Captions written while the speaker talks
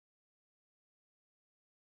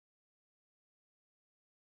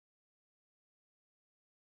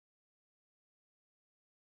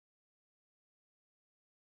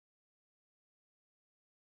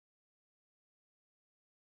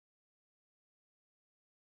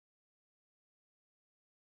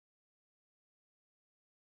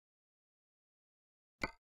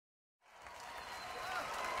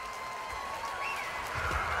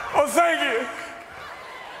Oh, thank you.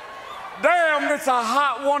 Damn, it's a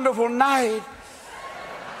hot, wonderful night.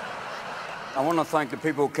 I want to thank the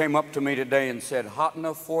people who came up to me today and said, hot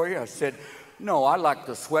enough for you? I said, no, I like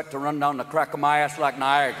the sweat to run down the crack of my ass like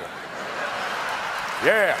Niagara.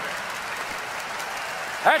 Yeah.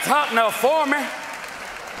 That's hot enough for me.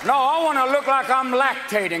 No, I want to look like I'm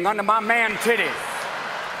lactating under my man titties.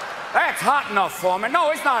 That's hot enough for me.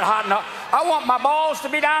 No, it's not hot enough. I want my balls to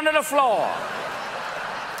be down to the floor.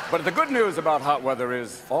 But the good news about hot weather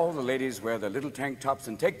is all the ladies wear their little tank tops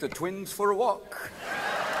and take the twins for a walk.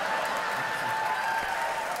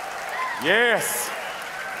 Yes.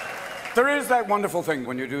 There is that wonderful thing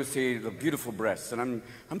when you do see the beautiful breasts, and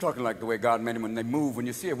I'm talking like the way God made them when they move. When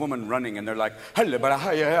you see a woman running and they're like, you go,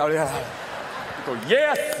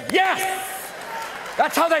 yes, yes!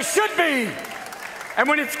 That's how they should be! And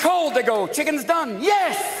when it's cold, they go, chicken's done,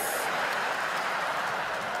 yes!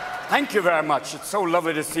 Thank you very much. It's so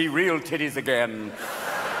lovely to see real titties again.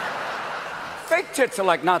 Fake tits are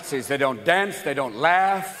like Nazis. They don't dance, they don't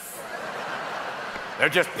laugh. They're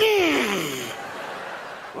just,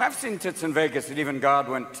 Well, I've seen tits in Vegas and even God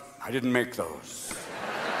went, I didn't make those.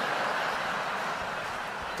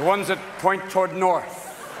 The ones that point toward north.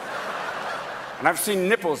 And I've seen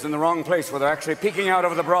nipples in the wrong place where they're actually peeking out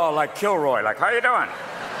over the bra like Kilroy, like, how you doing?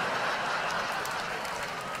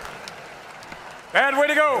 Bad way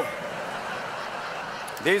to go.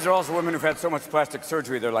 These are also women who've had so much plastic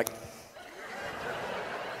surgery, they're like,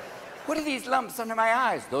 what are these lumps under my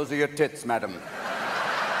eyes? Those are your tits, madam.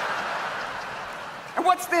 And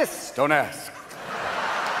what's this? Don't ask.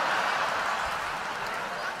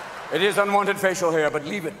 It is unwanted facial hair, but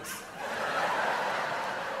leave it.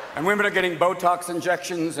 And women are getting Botox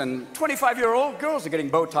injections, and 25-year-old girls are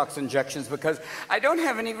getting Botox injections because I don't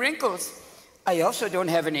have any wrinkles. I also don't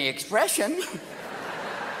have any expression.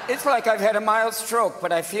 It's like I've had a mild stroke,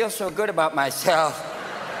 but I feel so good about myself.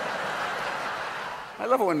 I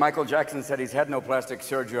love it when Michael Jackson said he's had no plastic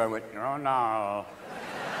surgery. I went, oh, no.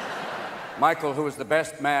 Michael, who was the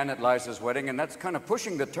best man at Liza's wedding, and that's kind of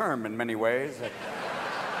pushing the term in many ways.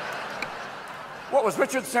 What was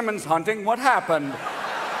Richard Simmons hunting? What happened?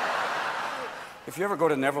 If you ever go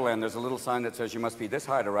to Neverland, there's a little sign that says you must be this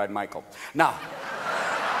high to ride Michael. Now.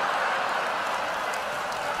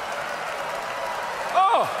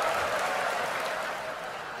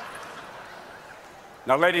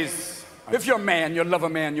 Now, ladies, if you're a man, you love a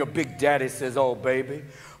man, your big daddy says, oh, baby,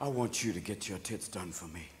 I want you to get your tits done for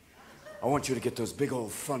me. I want you to get those big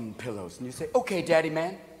old fun pillows. And you say, okay, daddy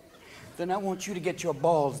man, then I want you to get your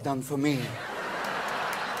balls done for me.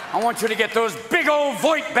 I want you to get those big old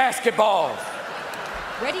Voight basketballs.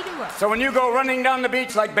 Ready to work. So when you go running down the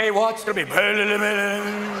beach like Baywatch, it'll be...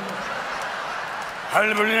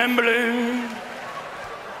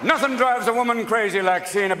 Nothing drives a woman crazy like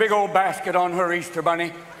seeing a big old basket on her Easter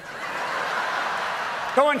bunny.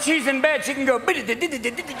 So when she's in bed, she can go... Been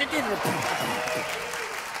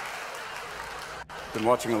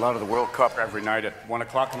watching a lot of the World Cup every night at 1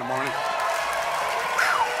 o'clock in the morning.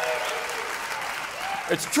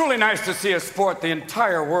 It's truly nice to see a sport the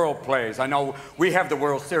entire world plays. I know we have the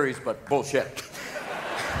World Series, but bullshit.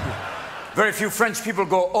 Very few French people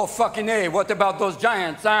go, oh, fucking A, what about those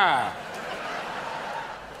giants, ah?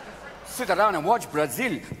 Sit around and watch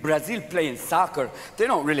Brazil. Brazil playing soccer. They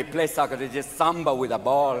don't really play soccer, they just samba with a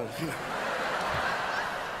ball.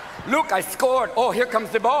 Look, I scored. Oh, here comes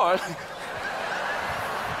the ball.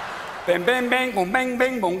 Bang, bang, bang, boom, bang,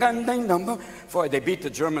 bang, boom, bang, bang, boom, boom. Boy, they beat the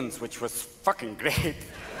Germans, which was fucking great.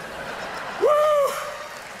 Woo!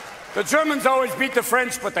 The Germans always beat the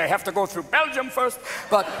French, but they have to go through Belgium first.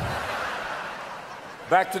 But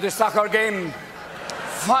back to the soccer game.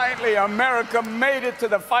 Finally, America made it to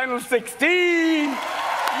the final 16.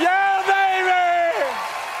 Yeah, baby!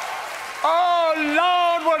 Oh,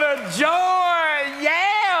 Lord, what a joy!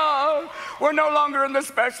 Yeah! We're no longer in the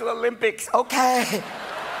Special Olympics. Okay.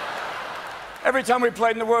 Every time we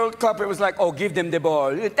played in the World Cup, it was like, oh, give them the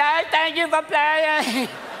ball. Thank you for playing.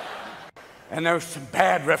 And there was some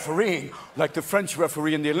bad refereeing, like the French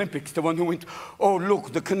referee in the Olympics, the one who went, oh,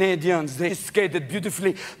 look, the Canadians, they skated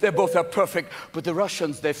beautifully. They both are perfect. But the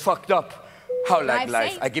Russians, they fucked up. How like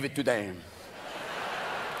life? I give it to them.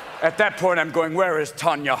 At that point, I'm going, where is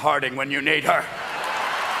Tonya Harding when you need her?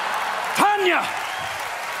 Tonya!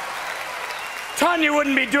 Tonya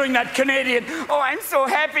wouldn't be doing that Canadian, oh, I'm so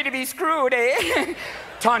happy to be screwed, eh?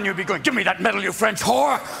 Tonya would be going, give me that medal, you French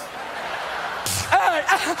whore.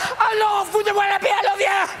 I love you, I love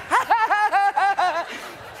you.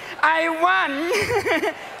 I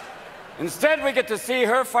won. Instead, we get to see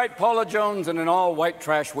her fight Paula Jones in an all-white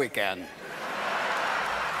trash weekend.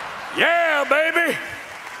 Yeah, baby.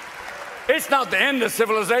 It's not the end of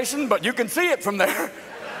civilization, but you can see it from there.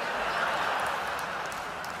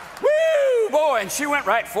 Woo, boy, and she went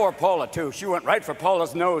right for Paula, too. She went right for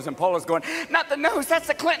Paula's nose, and Paula's going, not the nose, that's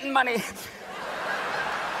the Clinton money.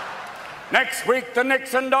 Next week, the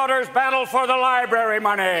Nixon daughters battle for the library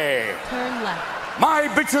money. Turn left. My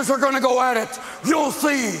bitches are gonna go at it. You'll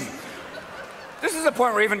see. This is the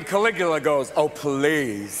point where even Caligula goes, oh,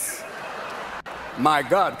 please. My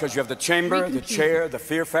God, because you have the chamber, the chair, the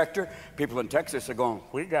fear factor. People in Texas are going,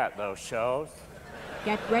 we got those shows.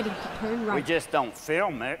 Get ready to turn right. We just don't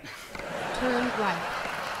film it. Turn right.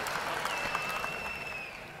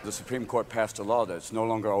 The Supreme Court passed a law that it's no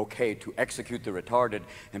longer okay to execute the retarded,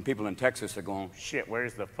 and people in Texas are going, shit,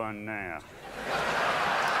 where's the fun now?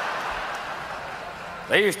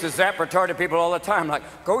 They used to zap retarded people all the time, like,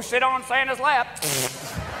 go sit on Santa's lap.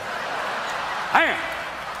 Bam.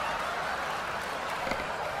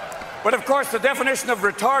 But of course, the definition of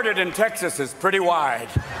retarded in Texas is pretty wide.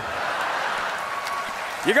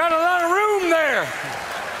 You got a lot of room there.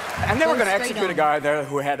 And they were going to execute a guy there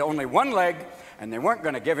who had only one leg, and they weren't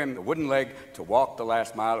going to give him the wooden leg to walk the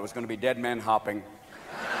last mile. It was going to be dead men hopping.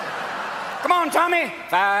 Come on, Tommy.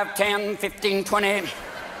 5, 10, 15, 20.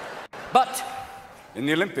 But in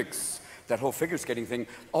the Olympics, that whole figure skating thing,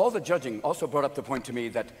 all the judging also brought up the point to me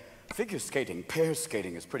that figure skating, pair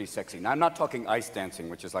skating is pretty sexy. Now, I'm not talking ice dancing,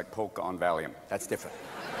 which is like polka on Valium. That's different.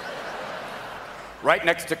 Right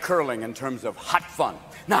next to curling in terms of hot fun.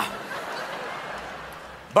 Now,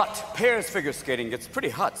 but pairs figure skating gets pretty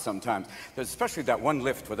hot sometimes. There's especially that one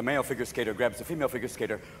lift where the male figure skater grabs the female figure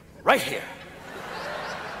skater right here.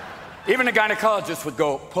 Even a gynecologist would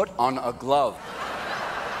go, put on a glove.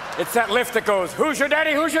 It's that lift that goes, who's your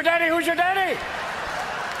daddy, who's your daddy, who's your daddy?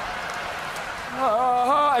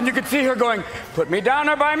 And you could see her going, put me down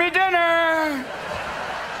or buy me dinner.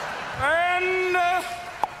 And,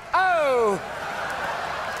 oh.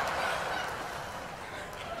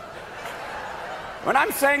 When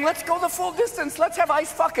I'm saying, let's go the full distance, let's have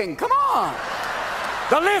ice fucking, come on.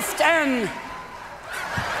 The lift and...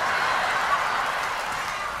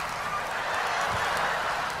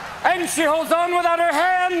 And she holds on without her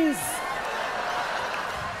hands.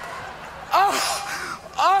 Oh,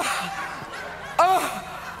 oh, oh,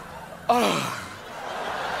 oh.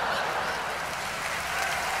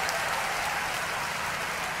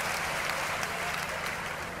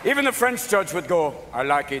 Even the French judge would go, I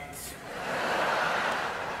like it.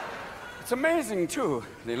 It's amazing, too,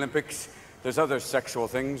 the Olympics. There's other sexual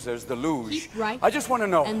things. There's the luge. Keep right. I just want to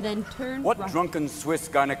know, and then turn what right. drunken Swiss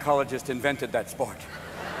gynecologist invented that sport?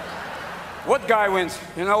 What guy wins?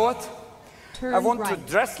 You know what? Turn I want right.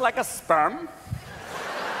 to dress like a sperm,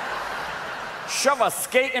 shove a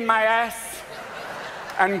skate in my ass,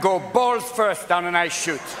 and go balls first down an ice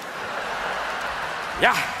chute.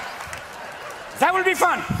 Yeah. That will be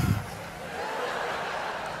fun.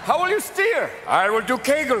 How will you steer? I will do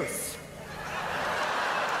kegels.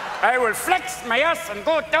 I will flex my ass and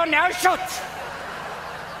go down the ice chute.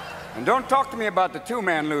 And don't talk to me about the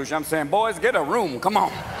two-man luge. I'm saying, boys, get a room. Come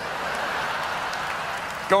on.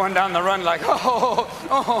 Going down the run like, oh,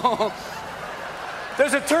 oh.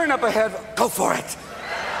 There's a turn up ahead. Go for it.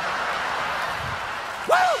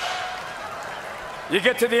 Woo! You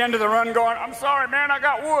get to the end of the run going, I'm sorry, man, I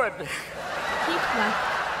got wood. Keep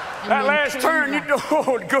left. That last turn, you do,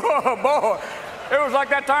 oh, good boy. It was like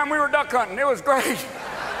that time we were duck hunting. It was great.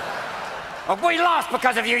 Oh, we lost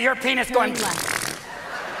because of you. Your penis turn going left.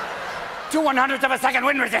 2/100th of a second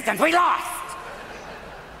wind resistance. We lost.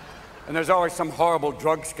 And there's always some horrible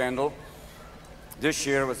drug scandal. This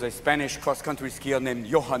year was a Spanish cross-country skier named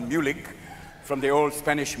Johan Mulig from the old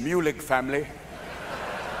Spanish Mulig family.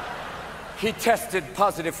 He tested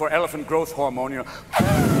positive for elephant growth hormone, you know.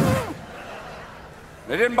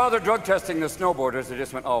 They didn't bother drug testing the snowboarders. They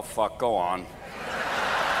just went, oh, fuck, go on.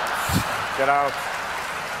 Get out.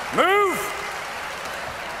 Move!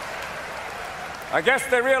 I guess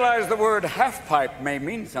they realized the word half-pipe may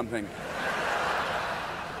mean something.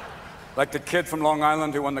 Like the kid from Long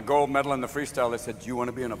Island who won the gold medal in the freestyle. They said, do you want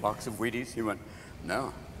to be in a box of Wheaties? He went,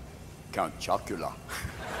 no, Count Chocula.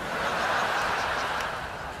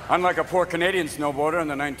 Unlike a poor Canadian snowboarder in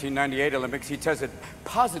the 1998 Olympics, he tested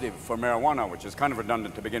positive for marijuana, which is kind of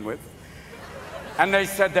redundant to begin with. And they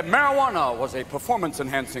said that marijuana was a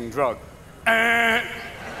performance-enhancing drug. It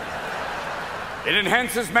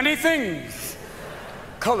enhances many things.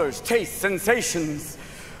 Colors, tastes, sensations.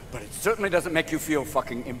 But it certainly doesn't make you feel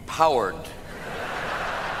fucking empowered.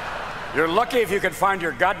 You're lucky if you can find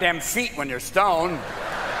your goddamn feet when you're stoned.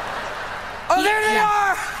 Oh, there they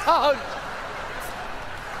are! Oh.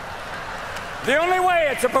 The only way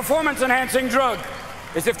it's a performance-enhancing drug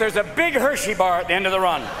is if there's a big Hershey bar at the end of the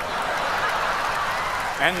run.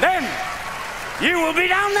 And then you will be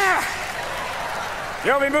down there.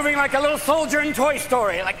 You'll be moving like a little soldier in Toy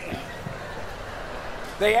Story. Like,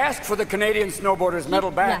 they asked for the Canadian snowboarder's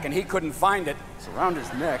medal back, and he couldn't find it. It's around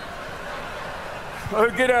his neck. Oh,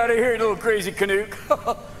 get out of here, little crazy Canuck.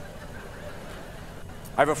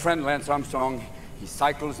 I have a friend, Lance Armstrong. He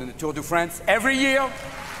cycles in the Tour de France every year.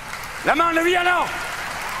 Le Mans de Vienna,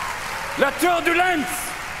 Le Tour de Lens.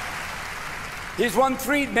 He's won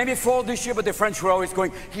 3, maybe 4 this year, but the French were always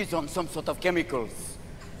going, he's on some sort of chemicals.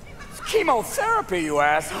 It's chemotherapy, you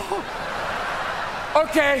ass.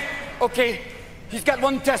 Okay. He's got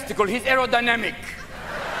 1 testicle. He's aerodynamic.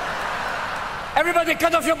 Everybody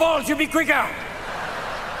cut off your balls. You'll be quicker.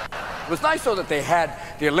 It was nice, though, that they had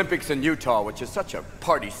the Olympics in Utah, which is such a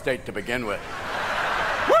party state to begin with.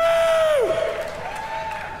 Woo!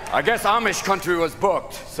 I guess Amish country was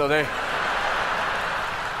booked, so they...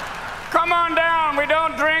 Come on down. We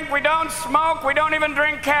don't drink, we don't smoke, we don't even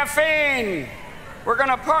drink caffeine. We're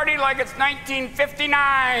gonna party like it's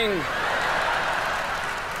 1959.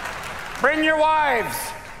 Bring your wives.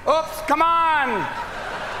 Oops, come on.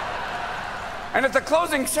 And at the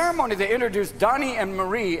closing ceremony, they introduced Donnie and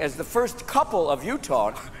Marie as the first couple of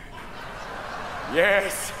Utah.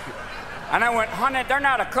 Yes. And I went, honey, they're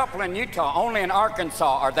not a couple in Utah. Only in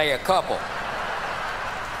Arkansas are they a couple.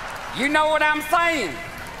 You know what I'm saying?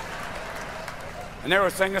 And they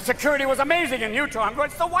were saying the security was amazing in Utah. I'm going,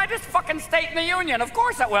 it's the whitest fucking state in the Union. Of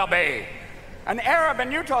course it will be. An Arab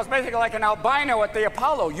in Utah is basically like an albino at the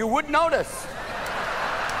Apollo. You would notice.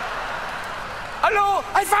 Hello,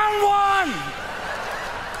 I found one!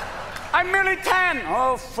 I'm merely 10.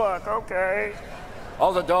 Oh, fuck, okay.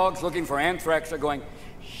 All the dogs looking for anthrax are going,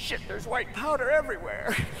 shit, there's white powder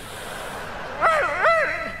everywhere.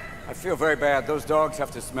 I feel very bad. Those dogs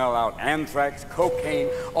have to smell out anthrax, cocaine,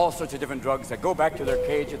 all sorts of different drugs that go back to their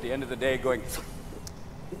cage at the end of the day going,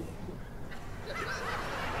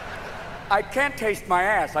 I can't taste my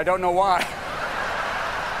ass. I don't know why.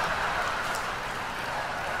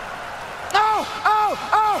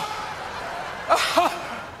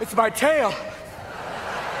 Oh, it's my tail.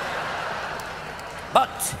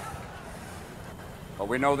 But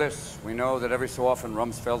we know this. We know that every so often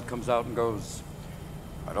Rumsfeld comes out and goes,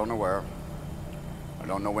 I don't know where, I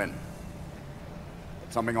don't know when,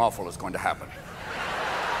 but something awful is going to happen.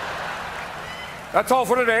 That's all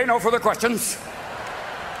for today. No further questions.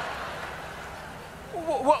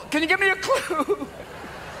 Well, can you give me a clue?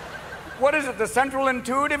 What is it, the Central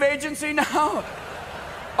Intuitive Agency now?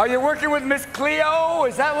 Are you working with Miss Cleo?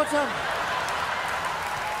 Is that what's up?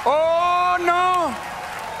 Oh, no.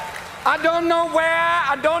 I don't know where,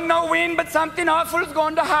 I don't know when, but something awful is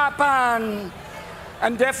going to happen.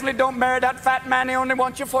 And definitely don't marry that fat man. He only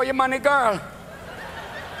wants you for your money, girl.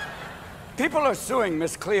 People are suing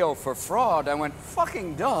Miss Cleo for fraud. I went,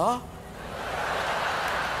 fucking duh.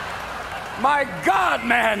 My God,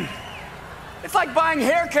 man. It's like buying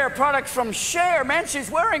hair care products from Cher, man. She's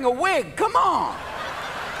wearing a wig. Come on.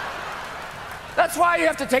 That's why you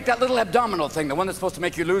have to take that little abdominal thing, the one that's supposed to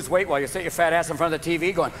make you lose weight while you sit your fat ass in front of the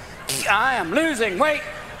TV going, I am losing weight,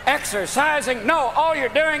 exercising. No, all you're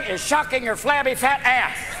doing is shocking your flabby fat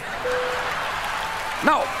ass.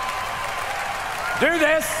 No. Do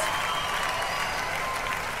this.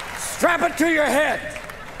 Strap it to your head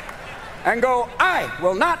and go, I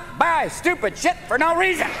will not buy stupid shit for no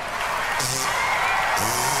reason.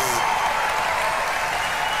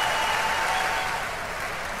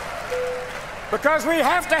 Because we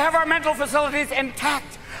have to have our mental facilities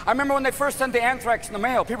intact. I remember when they first sent the anthrax in the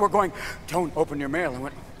mail, people were going, don't open your mail. I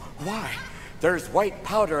went, why? There's white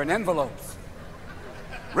powder in envelopes.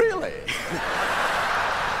 Really?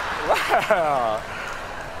 Wow.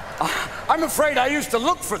 I'm afraid I used to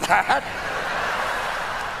look for that.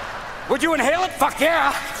 Would you inhale it? Fuck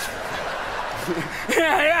yeah.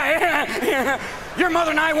 Yeah. Your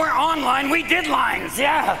mother and I weren't online, we did lines,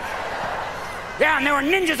 yeah. Yeah, and there were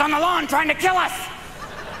ninjas on the lawn trying to kill us.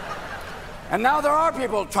 And now there are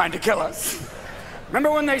people trying to kill us.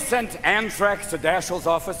 Remember when they sent anthrax to Daschle's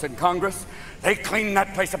office in Congress? They cleaned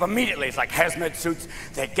that place up immediately. It's like hazmat suits.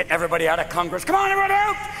 They'd get everybody out of Congress. Come on, everybody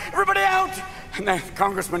out! Everybody out! And the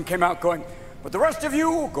congressman came out going, but the rest of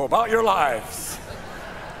you, go about your lives.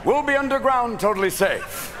 We'll be underground, totally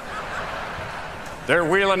safe. They're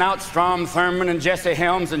wheeling out Strom Thurmond and Jesse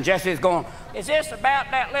Helms, and Jesse's going, is this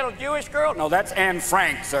about that little Jewish girl? No, that's Anne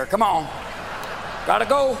Frank, sir. Come on. Gotta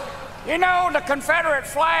go. You know, the Confederate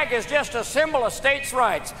flag is just a symbol of states'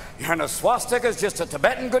 rights. And a swastika is just a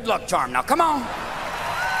Tibetan good luck charm. Now, come on.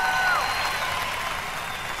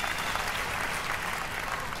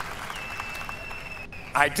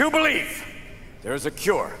 I do believe there is a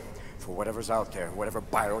cure for whatever's out there, whatever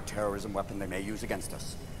bioterrorism weapon they may use against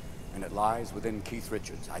us. And it lies within Keith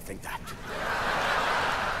Richards. I think that.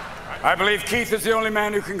 I believe Keith is the only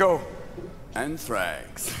man who can go,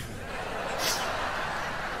 anthrax.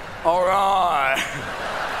 All right.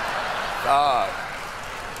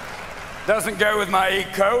 Doesn't go with my E.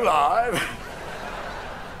 coli.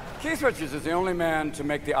 Keith Richards is the only man to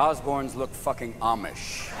make the Osbournes look fucking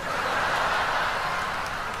Amish.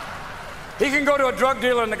 He can go to a drug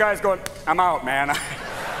dealer and the guy's going, I'm out, man.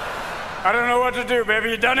 I don't know what to do, baby.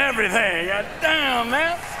 You've done everything. God damn,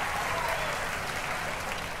 man.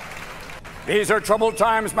 These are troubled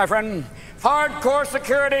times, my friend. Hardcore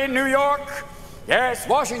security, New York. Yes,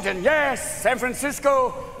 Washington. Yes, San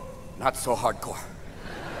Francisco. Not so hardcore.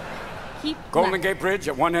 Keep Golden left. Gate Bridge,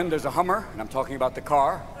 at one end there's a Hummer, and I'm talking about the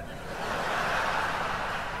car.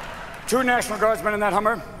 2 National Guardsmen in that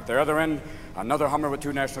Hummer. At the other end, another Hummer with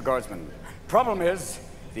 2 National Guardsmen. Problem is,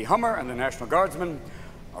 the Hummer and the National Guardsmen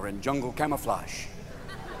are in jungle camouflage.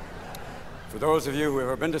 For those of you who have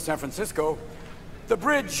ever been to San Francisco, the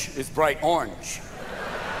bridge is bright orange.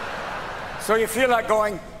 So you feel like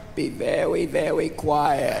going, be very, very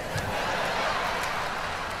quiet.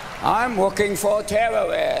 I'm looking for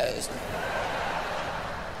terrorists.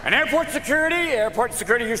 And airport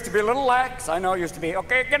security used to be a little lax. I know it used to be,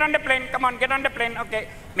 okay, get on the plane, come on, get on the plane, okay.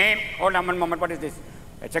 Ma'am, hold on one moment, what is this?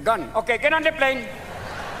 It's a gun. Okay, get on the plane.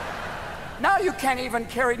 Now you can't even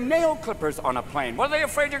carry nail clippers on a plane. What are they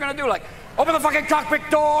afraid you're gonna do? Like, open the fucking cockpit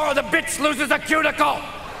door or the bitch loses a cuticle.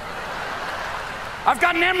 I've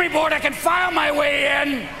got an emery board, I can file my way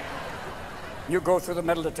in. You go through the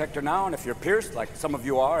metal detector now, and if you're pierced, like some of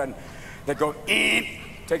you are, and they go,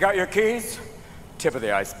 take out your keys, tip of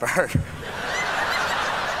the iceberg.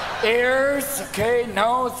 Ears, okay,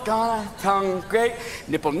 nose, gone, tongue, great,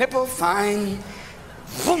 nipple, nipple, fine.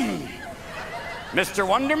 Boom. Mr.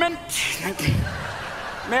 Wonderment, thank you.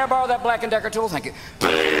 May I borrow that Black & Decker tool? Thank you.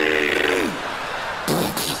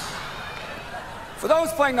 For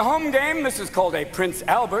those playing the home game, this is called a Prince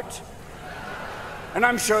Albert. And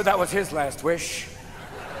I'm sure that was his last wish.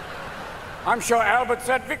 I'm sure Albert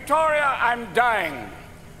said, Victoria, I'm dying.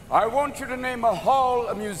 I want you to name a hall,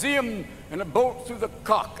 a museum, and a bolt through the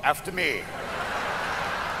cock after me.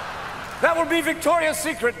 That will be Victoria's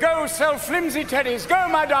Secret. Go sell flimsy teddies. Go,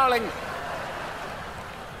 my darling.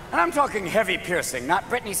 And I'm talking heavy piercing, not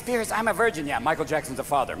Britney Spears, I'm a virgin. Yeah, Michael Jackson's a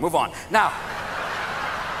father. Move on. Now,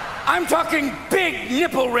 I'm talking big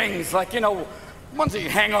nipple rings, like, you know, ones that you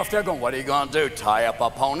hang off there going, what are you gonna do, tie up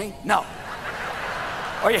a pony? No.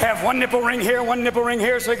 Or you have one nipple ring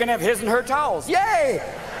here, so you can have his and her towels. Yay!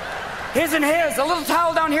 His and his, a little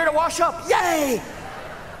towel down here to wash up. Yay!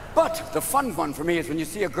 But the fun one for me is when you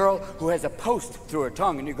see a girl who has a post through her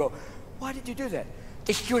tongue and you go, why did you do that?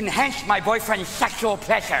 It's to enhance my boyfriend's sexual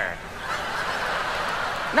pleasure.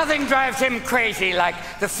 Nothing drives him crazy like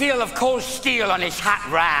the feel of cold steel on his hot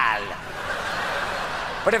rod.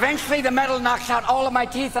 But eventually the metal knocks out all of my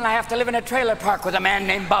teeth and I have to live in a trailer park with a man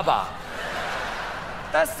named Bubba.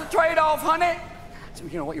 That's the trade-off, honey. So,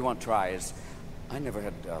 you know, what you want to try is, I never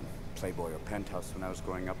had Playboy or Penthouse when I was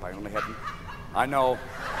growing up. I only had, I know.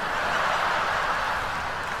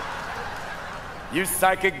 You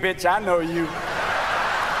psychic bitch, I know you.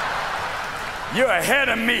 You're ahead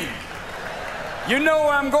of me. You know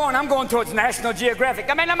where I'm going. I'm going towards National Geographic.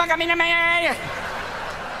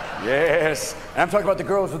 Yes, and I'm talking about the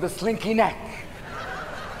girls with the slinky neck.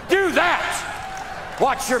 Do that.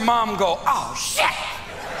 Watch your mom go, oh, shit.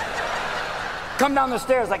 Come down the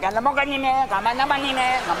stairs like,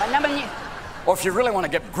 or if you really want to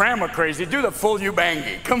get grandma crazy, do the full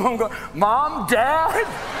Ubangi. Come on, go, Mom, Dad.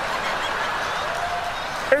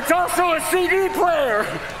 It's also a CD player.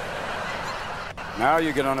 Now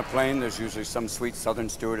you get on a plane, there's usually some sweet southern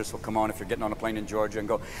stewardess will come on if you're getting on a plane in Georgia and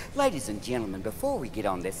go, ladies and gentlemen, before we get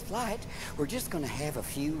on this flight, we're just going to have a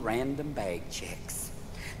few random bag checks.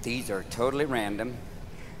 These are totally random.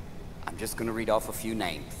 I'm just going to read off a few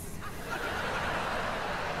names.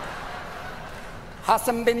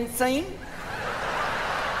 Hassan bin Seen,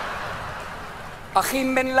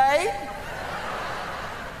 Achim bin Laden,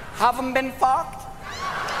 Haven bin Farked,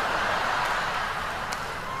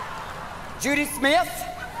 Judy Smith,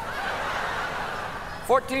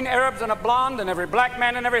 14 Arabs and a blonde, and every black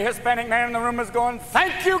man and every Hispanic man in the room is going,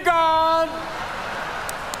 thank you, God.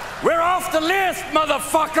 We're off the list,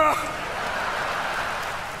 motherfucker.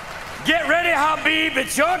 Get ready, Habib,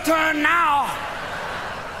 it's your turn now.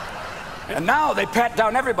 And now they pat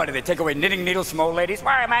down everybody. They take away knitting needles from old ladies.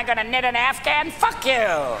 Where am I gonna knit an Afghan? Fuck you.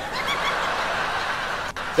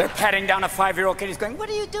 They're patting down a 5-year-old kid. He's going, What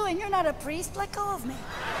are you doing? You're not a priest. Let go of me.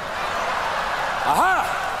 aha!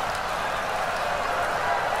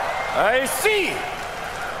 I see.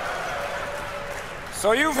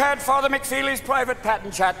 So you've had Father McFeely's private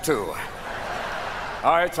patent chat too.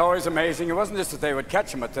 Oh, it's always amazing. It wasn't just that they would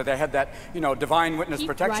catch him, but that they had that, you know, divine witness Keep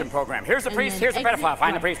protection right, program. Here's a priest, here's a exit pedophile.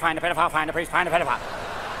 Find a right. priest, find a pedophile, find a priest, find a pedophile.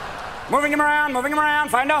 Moving him around,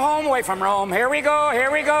 find a home away from Rome. Here we go,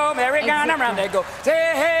 there we go, and around they go. Say,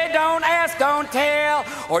 hey, don't ask, don't tell,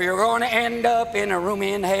 or you're going to end up in a room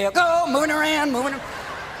in hell. Go, moving around.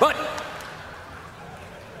 But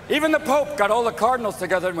even the Pope got all the cardinals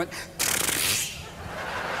together and went,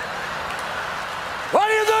 what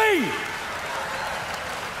are you doing?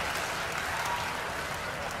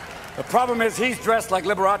 The problem is he's dressed like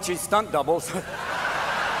Liberace's stunt doubles.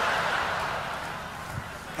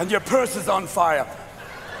 And your purse is on fire.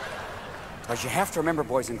 Because you have to remember,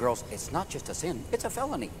 boys and girls, it's not just a sin, it's a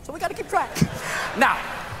felony. So we got to keep track. Now,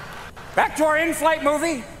 back to our in-flight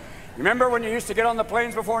movie. Remember when you used to get on the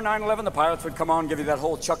planes before 9/11, the pilots would come on and give you that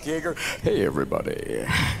whole Chuck Yeager, hey everybody,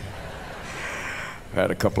 had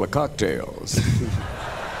a couple of cocktails.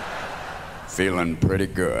 Feeling pretty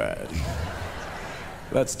good.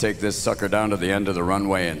 Let's take this sucker down to the end of the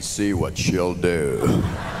runway and see what she'll do.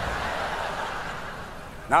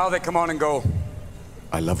 Now they come on and go,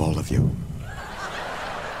 I love all of you.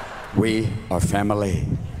 We are family.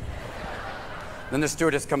 Then the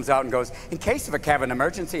stewardess comes out and goes, in case of a cabin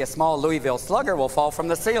emergency, a small Louisville slugger will fall from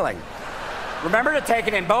the ceiling. Remember to take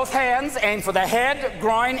it in both hands, aim for the head,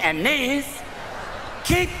 groin, and knees.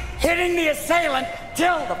 Keep hitting the assailant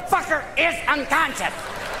till the fucker is unconscious.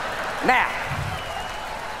 Now,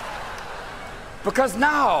 because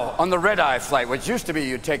now on the red-eye flight, which used to be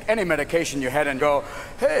you'd take any medication you had and go,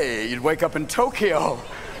 hey, you'd wake up in Tokyo.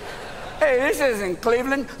 Hey, this isn't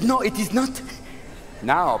Cleveland. No, it is not.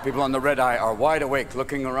 Now people on the red-eye are wide awake,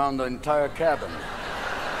 looking around the entire cabin.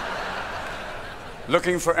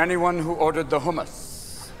 Looking for anyone who ordered the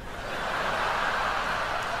hummus.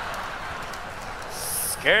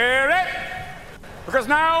 Scary. Because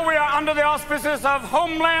now we are under the auspices of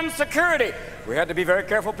Homeland Security. We had to be very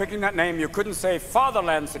careful picking that name. You couldn't say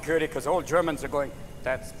Fatherland Security because old Germans are going,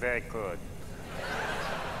 that's very good.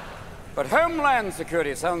 But Homeland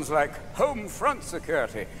Security sounds like Home Front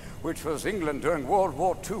Security, which was England during World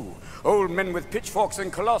War II. Old men with pitchforks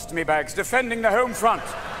and colostomy bags defending the home front.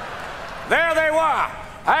 There they were.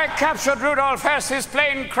 I captured Rudolph Hess, his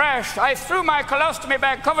plane crashed. I threw my colostomy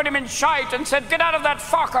bag, covered him in shite, and said, get out of that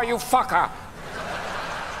fucker, you fucker.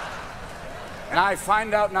 And I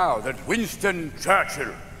find out now that Winston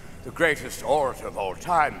Churchill, the greatest orator of all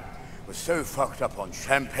time, was so fucked up on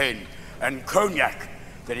champagne and cognac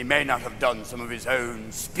that he may not have done some of his own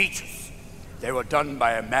speeches. They were done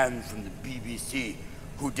by a man from the BBC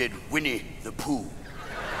who did Winnie the Pooh.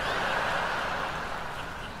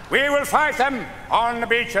 We will fight them on the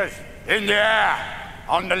beaches, in the air,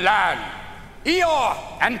 on the land. Eeyore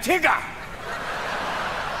and Tigger.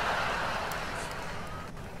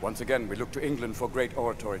 Once again, we look to England for great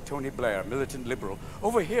oratory. Tony Blair, militant liberal.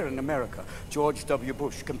 Over here in America, George W.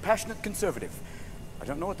 Bush, compassionate conservative. I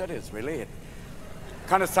don't know what that is, really. It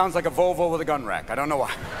kind of sounds like a Volvo with a gun rack. I don't know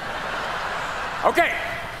why. Okay.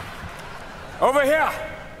 Over here,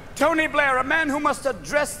 Tony Blair, a man who must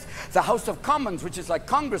address the House of Commons, which is like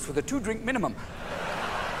Congress with a 2-drink minimum.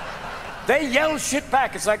 They yell shit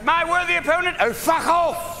back. It's like, my worthy opponent, oh, fuck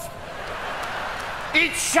off.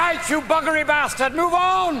 Eat shite, you buggery bastard. Move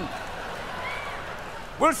on.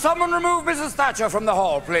 Will someone remove Mrs. Thatcher from the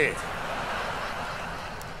hall, please?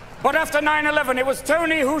 But after 9/11, it was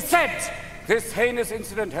Tony who said, this heinous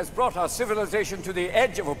incident has brought our civilization to the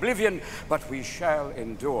edge of oblivion, but we shall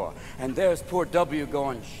endure. And there's poor W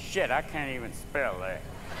going, shit, I can't even spell that.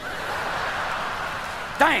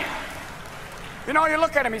 Damn. You know, you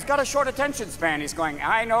look at him, he's got a short attention span. He's going,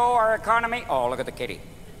 I know our economy. Oh, look at the kitty.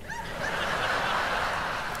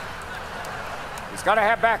 He's got to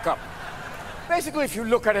have backup. Basically, if you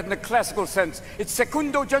look at it in the classical sense, it's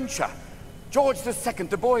secundo gentium. George II,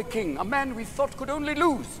 the boy king, a man we thought could only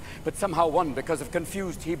lose, but somehow won because of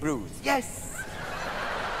confused Hebrews. Yes!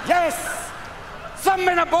 Yes! Some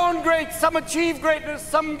men are born great, some achieve greatness,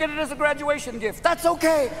 some get it as a graduation gift. That's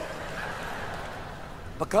okay.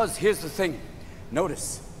 Because here's the thing.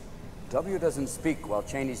 Notice, W doesn't speak while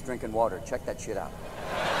Cheney's drinking water. Check that shit out.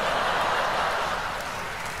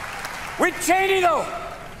 With Cheney, though,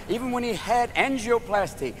 even when he had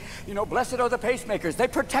angioplasty, you know, blessed are the pacemakers, they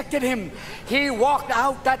protected him. He walked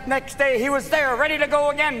out that next day. He was there, ready to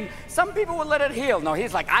go again. Some people would let it heal. No,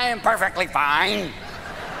 he's like, I am perfectly fine.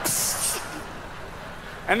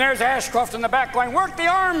 And there's Ashcroft in the back going, work the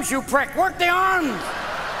arms, you prick, work the arms.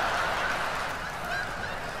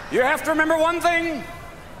 You have to remember one thing.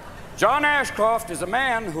 John Ashcroft is a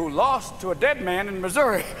man who lost to a dead man in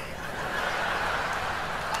Missouri.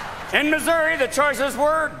 In Missouri, the choices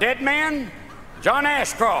were dead man, John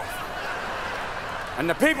Ashcroft. And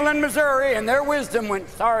the people in Missouri, in their wisdom, went,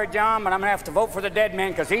 sorry, John, but I'm going to have to vote for the dead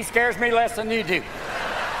man because he scares me less than you do.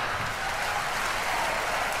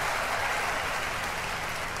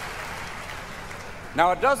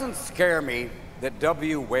 Now, it doesn't scare me that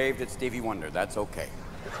W waved at Stevie Wonder. That's okay.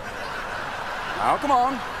 Now, come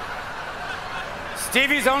on.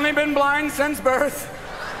 Stevie's only been blind since birth.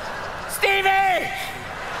 Stevie!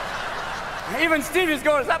 Even Stevie's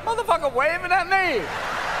going, is that motherfucker waving at me?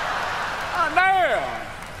 Oh, damn.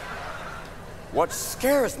 What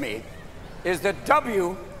scares me is that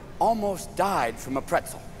W almost died from a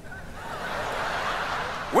pretzel.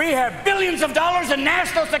 We have billions of dollars in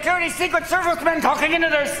national security secret service men talking into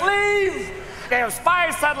their sleeves. They have spy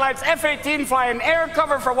satellites, F-18 flying air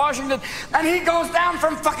cover for Washington, and he goes down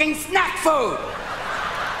from fucking snack food.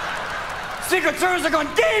 Secret Service are going,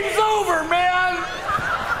 game's over, man.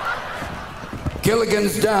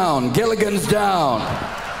 Gilligan's down, Gilligan's down.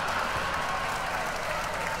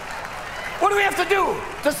 What do we have to do?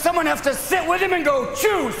 Does someone have to sit with him and go,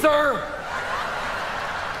 chew, sir?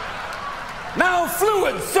 Now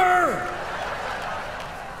fluid, sir.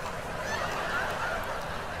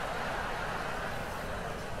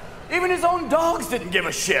 Even his own dogs didn't give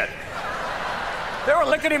a shit. They were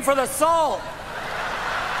licking him for the salt.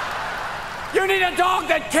 You need a dog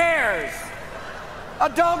that cares. A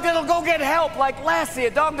dog that'll go get help, like Lassie.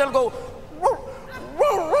 A dog that'll go, woo,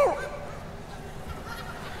 woo, woo.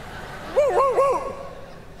 Woo, woo, woo.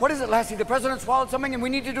 What is it, Lassie? The president swallowed something and we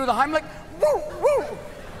need to do the Heimlich? Woo, woo.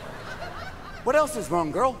 What else is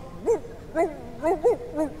wrong, girl? Woo, woo, woo, woo,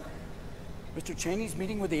 woo. Mr. Cheney's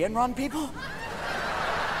meeting with the Enron people?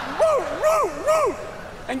 Woo, woo, woo.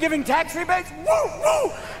 And giving tax rebates? Woo,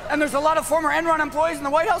 woo. And there's a lot of former Enron employees in the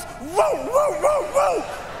White House? Woo, woo, woo, woo.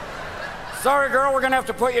 Sorry, girl, we're gonna have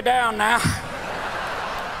to put you down now.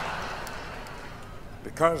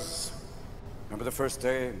 Because, remember the first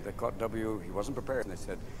day they caught W, he wasn't prepared. And they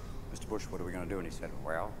said, Mr. Bush, what are we gonna do? And he said,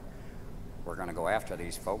 well, we're gonna go after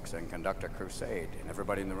these folks and conduct a crusade. And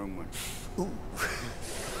everybody in the room went, ooh.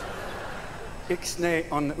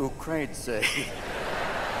 Ixnay on Ukraine say.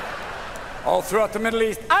 All throughout the Middle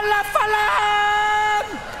East, Allah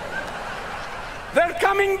Falam! They're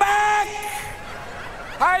coming back!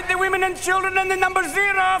 Hide the women and children in the number 0.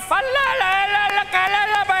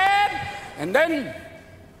 And then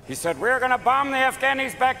he said, we're gonna bomb the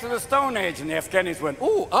Afghanis back to the Stone Age. And the Afghanis went,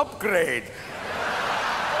 ooh, upgrade.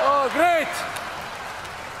 Oh, great.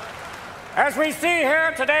 As we see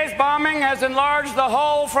here, today's bombing has enlarged the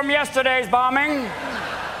hole from yesterday's bombing.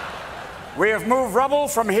 We have moved rubble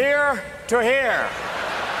from here to here.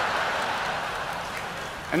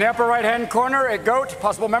 In the upper right-hand corner, a goat,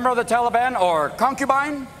 possible member of the Taliban or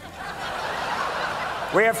concubine.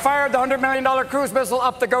 We have fired the $100 million cruise missile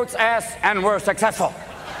up the goat's ass, and we're successful.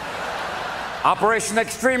 Operation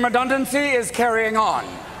Extreme Redundancy is carrying on.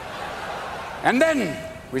 And then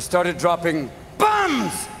we started dropping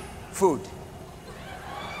bombs. Food.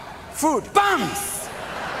 Food. Bombs!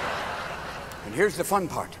 And here's the fun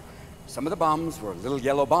part. Some of the bombs were little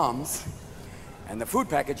yellow bombs, and the food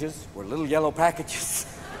packages were little yellow packages.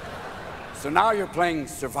 So now you're playing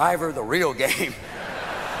Survivor, the real game.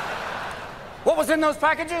 What was in those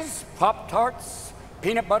packages? Pop-Tarts,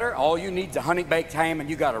 peanut butter. All you need is a honey-baked ham, and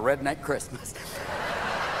you got a redneck Christmas.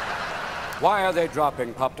 Why are they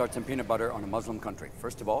dropping Pop-Tarts and peanut butter on a Muslim country?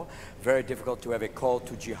 First of all, very difficult to have a call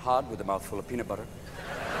to jihad with a mouthful of peanut butter.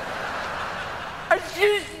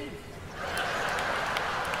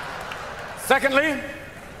 Secondly,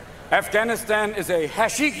 Afghanistan is a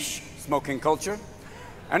hashish smoking culture,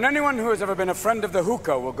 and anyone who has ever been a friend of the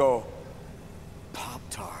hookah will go,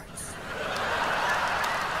 Pop-Tarts.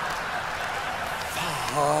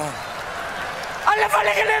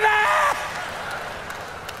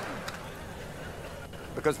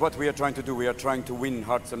 Because what we are trying to do, we are trying to win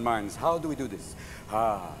hearts and minds. How do we do this?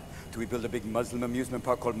 Do we build a big Muslim amusement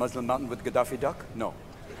park called Muslim Mountain with Gaddafi Duck? No.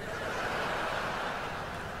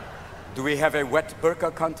 Do we have a wet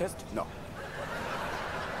burqa contest? No.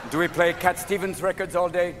 Do we play Cat Stevens records all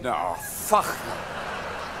day? No. Fuck no.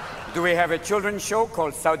 Do we have a children's show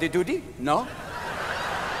called Saudi Doody? No.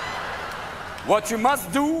 What you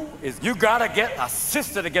must do is you gotta get a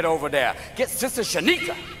sister to get over there. Get Sister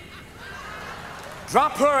Shanika.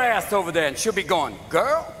 Drop her ass over there and she'll be going,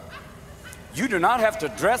 girl, you do not have to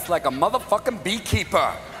dress like a motherfucking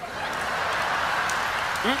beekeeper.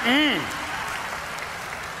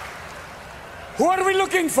 Who are we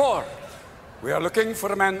looking for? We are looking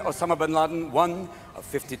for a man, Osama bin Laden, one of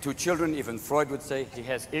 52 children. Even Freud would say he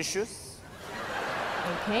has issues.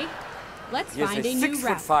 Okay, let's He is find a a new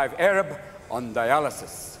route. 6'5" Arab on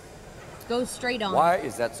dialysis. Go straight on. Why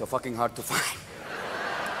is that so fucking hard to find?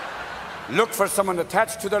 Look for someone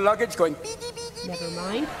attached to their luggage going beep, beep, beep, beep. Never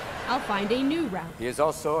mind. I'll find a new route. He is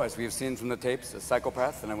also, as we've seen from the tapes, a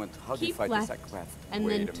psychopath. And I went, how do you Keep fight a left, psychopath? and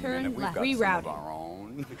Wait then a turn minute, we've left. got some of Rerouting. our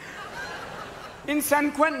own. In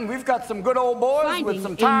San Quentin, we've got some good old boys with Finding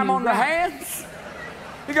some a time new on their route. hands.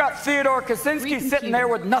 You got Theodore Kaczynski sitting there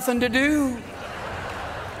with nothing to do.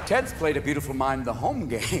 Ted's played a beautiful mind the home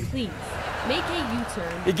game. Please, make a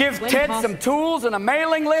U-turn. You give when Ted possible. some tools and a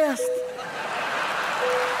mailing list.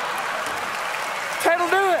 Ted'll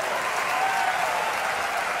do it.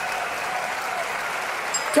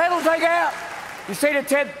 Ted'll take out. You say to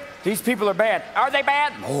Ted, these people are bad. Are they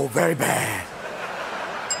bad? Oh, very bad.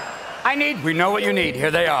 We know what you need.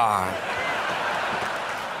 Here they are.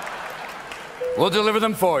 We'll deliver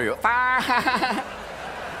them for you. Are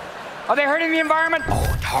they hurting the environment?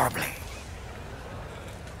 Oh, horribly.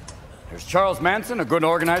 There's Charles Manson, a good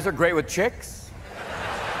organizer, great with chicks.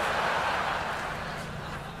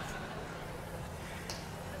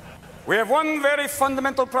 We have one very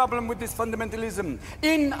fundamental problem with this fundamentalism.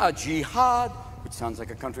 In a jihad, which sounds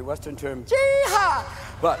like a country western term, jihad,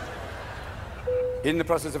 but in the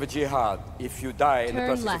process of a jihad, if you die in the Turn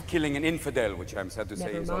process left. of killing an infidel, which I'm sad to say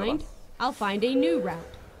Never is all of mind. us, I'll find a new route.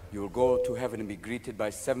 you will go to heaven and be greeted by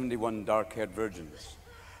 71 dark-haired virgins.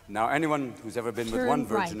 Now, anyone who's ever been with Turn one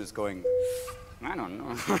virgin right. is going, I don't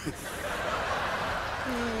know.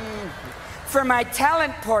 For my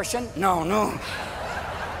talent portion, no,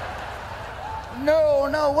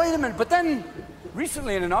 wait a minute. But then,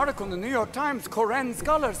 recently in an article in the New York Times, Koran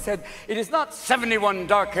scholars said it is not 71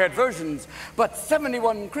 dark-haired virgins, but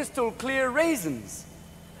 71 crystal clear raisins.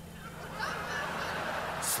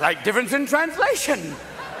 Slight difference in translation.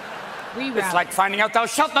 Reroute. It's like finding out thou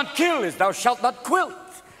shalt not kill is thou shalt not quilt.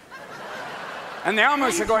 And the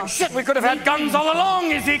Amish are going, shit, we could have had guns all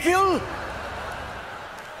along, Ezekiel.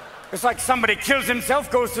 It's like somebody kills himself,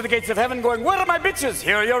 goes to the gates of heaven going, where are my bitches?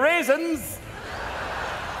 Here are your raisins.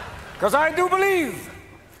 Because I do believe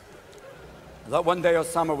that one day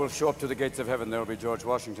Osama will show up to the gates of heaven. There will be George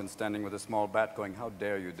Washington standing with a small bat going, how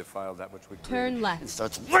dare you defile that which we create. Turn left. And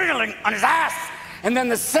starts wailing on his ass. And then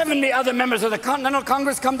the 70 other members of the Continental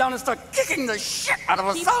Congress come down and start kicking the shit out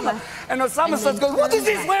of Keep Osama. left. And Osama And starts then going, what is turn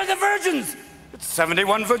this? right. Where are the virgins? It's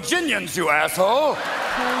 71 Virginians, you asshole.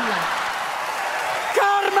 Turn left.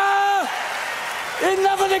 Karma!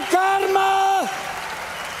 Enough of the karma!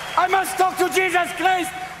 I must talk to Jesus Christ.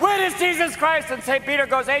 Where is Jesus Christ? And St. Peter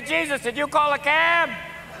goes, hey, Jesus, did you call a cab?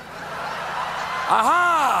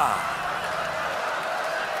 Aha!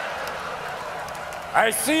 I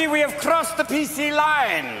see we have crossed the PC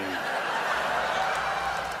line.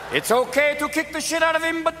 It's okay to kick the shit out of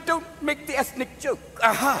him, but don't make the ethnic joke.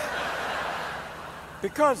 Aha!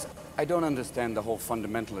 Because I don't understand the whole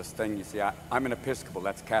fundamentalist thing. You see, I'm an Episcopal,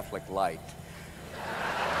 that's Catholic light.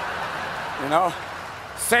 You know?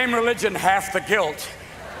 Same religion, half the guilt.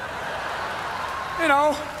 You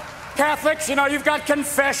know, Catholics, you know, you've got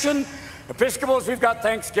confession. Episcopals, we've got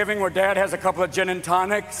Thanksgiving where Dad has a couple of gin and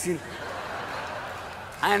tonics.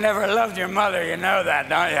 I never loved your mother, you know that,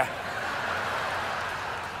 don't you?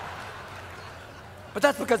 But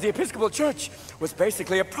that's because the Episcopal Church was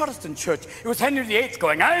basically a Protestant church. It was Henry VIII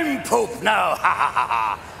going, I'm Pope now, ha ha ha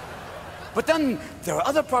ha. But then there were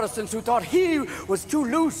other Protestants who thought he was too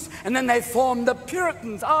loose, and then they formed the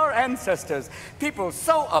Puritans, our ancestors. People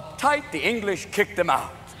so uptight, the English kicked them out.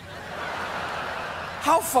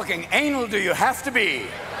 How fucking anal do you have to be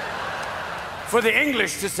for the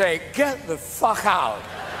English to say, get the fuck out?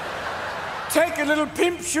 Take your little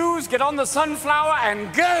pimp shoes, get on the Sunflower,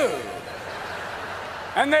 and go.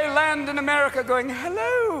 And they land in America going,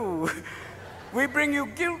 hello, we bring you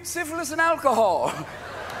guilt, syphilis, and alcohol.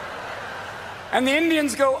 And the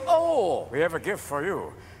Indians go, oh, we have a gift for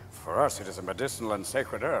you. For us, it is a medicinal and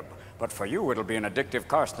sacred herb. But for you, it'll be an addictive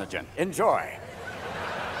carcinogen. Enjoy.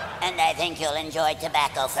 And I think you'll enjoy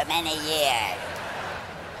tobacco for many years.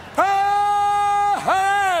 Hey!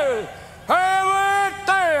 Hey!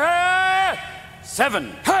 7.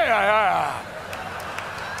 Hey!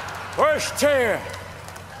 First chair.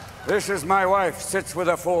 This is my wife, sits with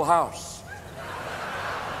a full house.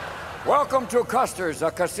 Welcome to Custer's, a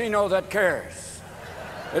casino that cares.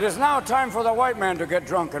 It is now time for the white man to get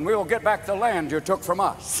drunk, and we will get back the land you took from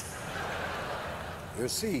us. You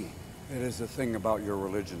see, It is the thing about your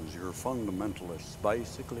religions. Your fundamentalists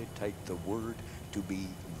basically take the word to be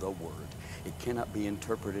the word. It cannot be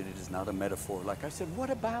interpreted. It is not a metaphor. Like I said, what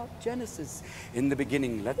about Genesis? In the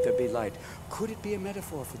beginning, let there be light. Could it be a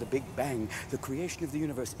metaphor for the Big Bang, the creation of the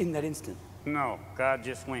universe in that instant? No, God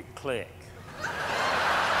just went click.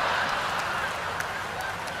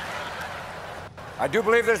 I do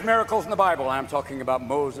believe there's miracles in the Bible. I'm talking about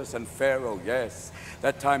Moses and Pharaoh, yes.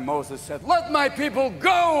 That time Moses said, let my people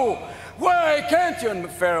go. Why can't you? And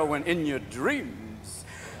Pharaoh went, in your dreams.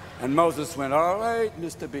 And Moses went, all right,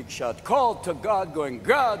 Mr. Big Shot. Called to God going,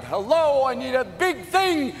 God, hello, I need a big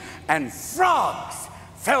thing. And frogs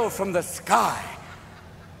fell from the sky.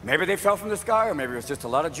 Maybe they fell from the sky, or maybe it was just a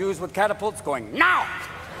lot of Jews with catapults going, now.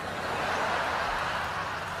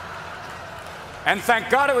 And thank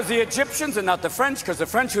God it was the Egyptians and not the French, because the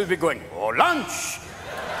French would be going, oh, lunch.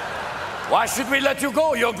 Why should we let you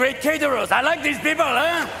go? You're great caterers. I like these people,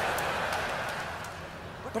 huh?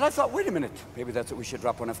 But I thought, wait a minute. Maybe that's what we should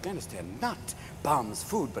drop on Afghanistan. Not bombs,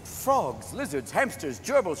 food, but frogs, lizards, hamsters,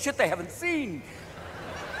 gerbils, shit they haven't seen.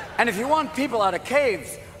 And if you want people out of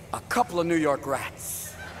caves, a couple of New York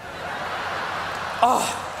rats.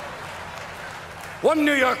 Oh. One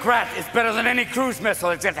New York rat is better than any cruise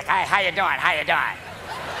missile. It's just like, hi, how you doing? How you doing?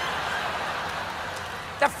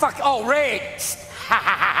 The fuck? Oh, raid.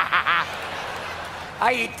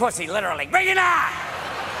 I eat pussy, literally. Bring it on!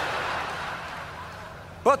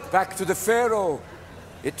 But back to the Pharaoh.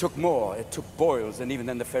 It took more. It took boils. And even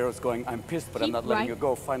then the Pharaoh's going, I'm pissed, but I'm not letting you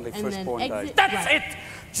go. Finally, firstborn dies. That's it!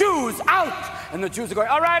 Jews, out! And the Jews are going,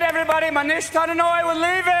 all right, everybody, Manish Tananoy, we're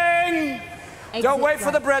leaving! Don't wait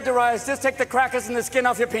for the bread to rise. Just take the crackers and the skin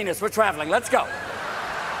off your penis. We're traveling. Let's go.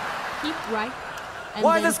 Keep right.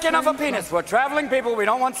 Why the skin off a penis? We're traveling people. We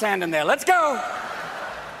don't want sand in there. Let's go.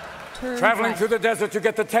 Traveling through the desert to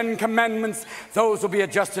get the 10 Commandments. Those will be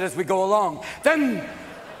adjusted as we go along. Then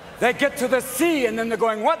they get to the sea, and then they're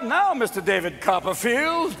going, what now, Mr. David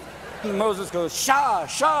Copperfield? And Moses goes, Shah,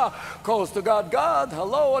 Shah, calls to God, God,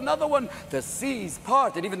 hello, another one. The seas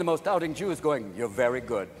part, and even the most doubting Jew is going, you're very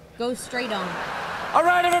good. Go straight on. All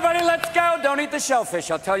right, everybody, let's go. Don't eat the shellfish.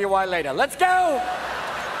 I'll tell you why later. Let's go.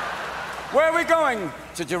 Where are we going?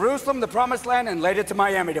 To Jerusalem, the Promised Land, and later to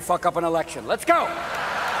Miami to fuck up an election. Let's go.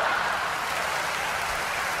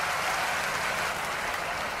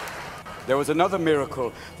 There was another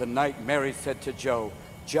miracle the night Mary said to Joe,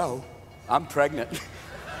 Joe, I'm pregnant.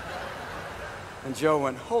 And Joe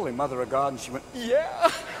went, Holy Mother of God, and she went,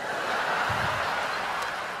 yeah.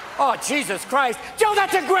 Oh, Jesus Christ. Joe,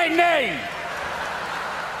 that's a great name.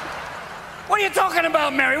 What are you talking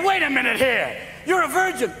about, Mary? Wait a minute here. You're a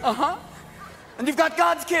virgin. Uh-huh. And you've got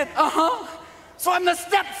God's kid. Uh-huh. So I'm the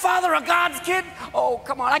stepfather of God's kid? Oh,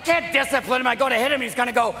 come on. I can't discipline him. I go to hit him. He's going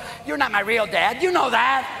to go, you're not my real dad. You know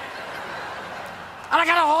that. And I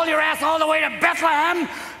got to haul your ass all the way to Bethlehem?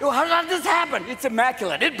 How did this happen? It's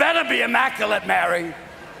immaculate. It better be immaculate, Mary.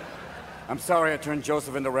 I'm sorry I turned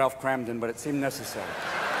Joseph into Ralph Cramden, but it seemed necessary.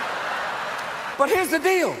 But here's the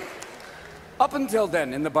deal. Up until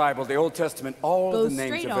then, in the Bible, the Old Testament, all of the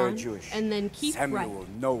names are very Jewish. And then keep Samuel,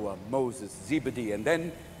 Noah, Moses, Zebedee, and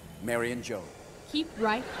then Mary and Joe. Keep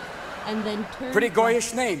right, and then turn. Pretty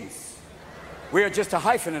goyish names. We are just a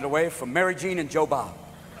hyphenate away from Mary Jean and Joe Bob.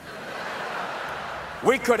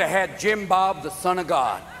 We could have had Jim Bob, the Son of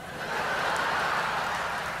God.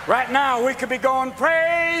 Right now, we could be going,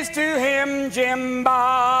 praise to him, Jim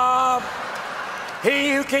Bob.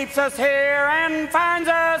 He who keeps us here and finds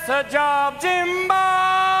us a job, Jim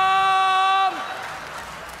Bob.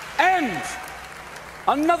 And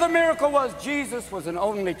another miracle was Jesus was an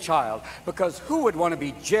only child, because who would want to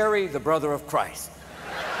be Jerry, the brother of Christ?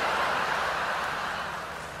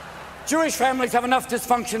 Jewish families have enough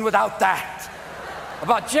dysfunction without that.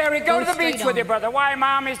 About Jerry, go to the beach with your brother. Why,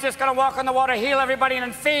 Mom? He's just going to walk on the water, heal everybody, and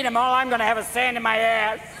then feed them. All I'm going to have is sand in my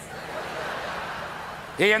ass.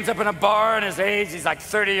 He ends up in a bar in his age. He's like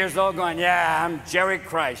 30 years old going, yeah, I'm Jerry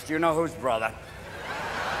Christ. You know whose brother?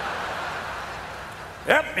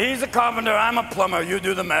 Yep, he's a carpenter. I'm a plumber. You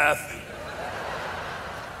do the math.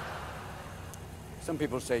 Some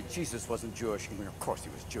people say Jesus wasn't Jewish. I mean, of course he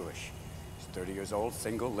was Jewish. He's 30 years old,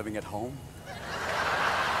 single, living at home.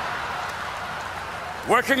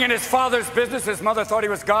 Working in his father's business. His mother thought he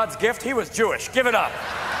was God's gift. He was Jewish. Give it up.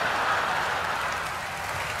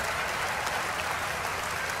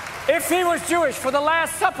 If he was Jewish for the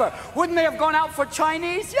Last Supper, wouldn't they have gone out for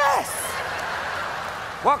Chinese? Yes.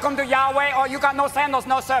 Welcome to Yahweh. Oh, you got no sandals,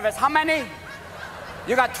 no service. How many?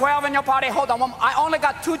 You got 12 in your party? Hold on. I only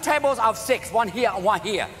got 2 tables of 6. One here and one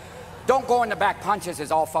here. Don't go in the back. Punches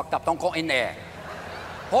is all fucked up. Don't go in there.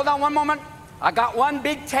 Hold on one moment. I got one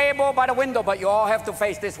big table by the window, but you all have to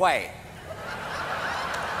face this way.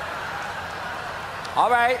 All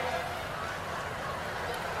right.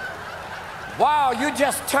 Wow, you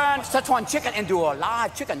just turned Sichuan chicken into a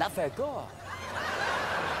live chicken. That's very good.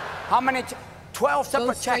 How many? 12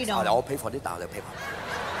 separate checks. Oh, they'll pay for this. They'll pay for it.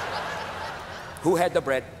 Who had the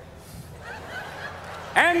bread?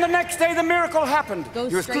 And the next day, the miracle happened.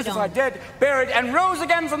 He was crucified, dead, buried, and rose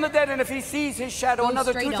again from the dead. And if he sees his shadow,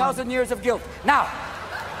 another 2,000 years of guilt. Now,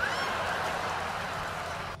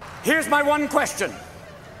 here's my one question.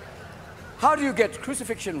 How do you get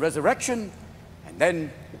crucifixion, resurrection, and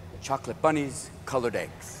then chocolate bunnies, colored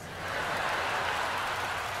eggs?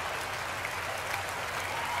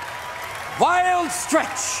 Wild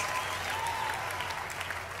stretch.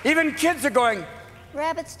 Even kids are going,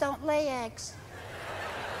 Rabbits don't lay eggs.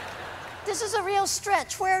 This is a real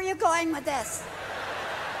stretch. Where are you going with this?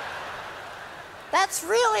 That's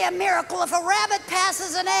really a miracle if a rabbit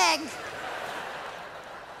passes an egg.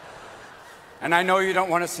 and I know you don't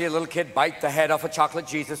want to see a little kid bite the head off a chocolate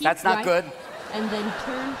Jesus. That's not good. And then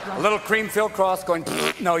turn right. A little cream-filled cross going,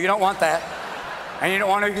 no, you don't want that. And you don't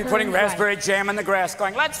want to be putting raspberry jam in the grass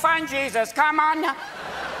going, let's find Jesus, come on now.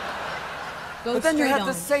 But then you have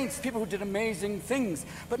the saints, people who did amazing things.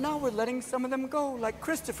 But now we're letting some of them go, like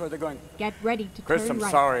Christopher. They're going, get ready to Chris, turn I'm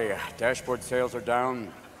right. sorry, dashboard sales are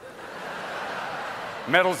down.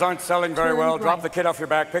 Metals aren't selling very well. Right. Drop the kid off your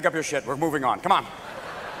back, pick up your shit. We're moving on. Come on.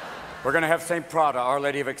 We're going to have St. Prada, Our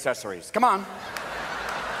Lady of Accessories. Come on.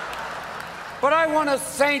 But I want a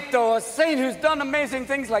saint, though, a saint who's done amazing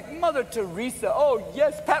things like Mother Teresa. Oh,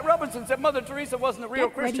 yes, Pat Robertson said Mother Teresa wasn't a real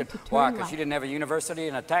Christian. Why, because she didn't have a university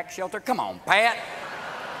and a tax shelter? Come on, Pat.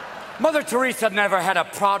 Mother Teresa never had a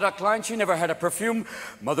product line. She never had a perfume.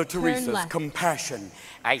 Mother Teresa's compassion.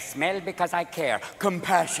 I smell because I care.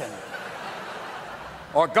 Compassion.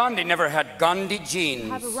 Or Gandhi never had Gandhi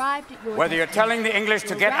jeans. Whether you're telling the English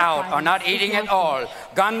to get out or not eating at all,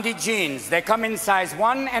 Gandhi jeans, they come in size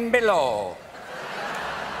 1 and below.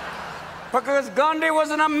 Because Gandhi was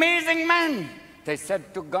an amazing man. They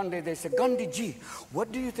said to Gandhi, they said, Gandhi ji,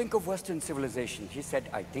 what do you think of Western civilization? He said,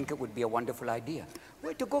 I think it would be a wonderful idea.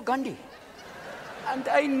 Way to go, Gandhi. And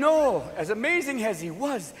I know, as amazing as he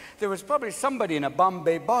was, there was probably somebody in a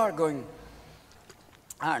Bombay bar going,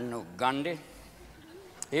 I know Gandhi.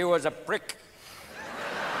 He was a prick.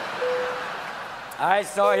 I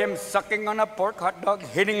saw him sucking on a pork hot dog,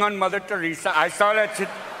 hitting on Mother Teresa. I saw that shit.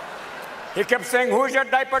 He kept saying, who's your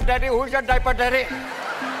diaper daddy? Who's your diaper daddy?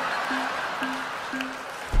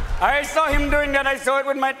 I saw him doing that. I saw it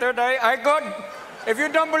with my third eye. I got, if you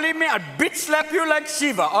don't believe me, I'll bitch slap you like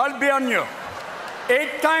Shiva. I'll be on you.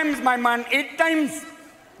 8 times, my man, 8 times.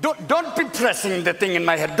 Don't be pressing the thing in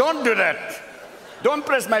my head. Don't do that. Don't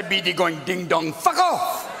press my BD going ding dong. Fuck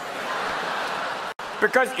off.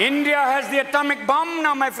 Because India has the atomic bomb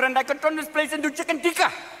now, my friend. I can turn this place into chicken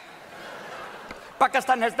tikka.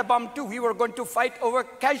 Pakistan has the bomb too. We were going to fight over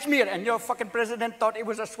Kashmir, and your fucking president thought it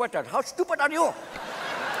was a sweater. How stupid are you?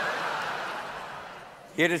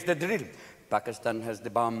 Here is the drill. Pakistan has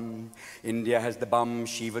the bomb. India has the bomb.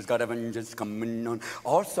 Shiva's got a vengeance coming on.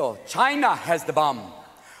 Also, China has the bomb.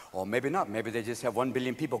 Or maybe not. Maybe they just have 1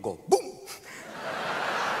 billion people go boom.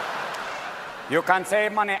 You can't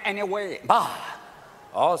save money anyway. Bah.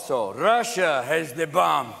 Also, Russia has the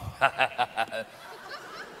bomb.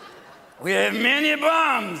 We have many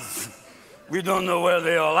bombs. We don't know where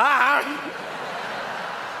they all are.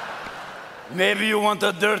 Maybe you want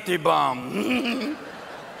a dirty bomb.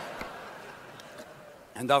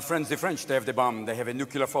 And our friends, the French, they have the bomb. They have a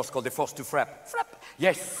nuclear force called the force to frappe. Frappe.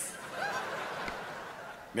 Yes.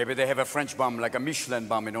 Maybe they have a French bomb, like a Michelin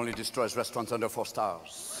bomb. It only destroys restaurants under 4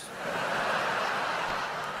 stars.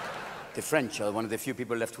 The French are one of the few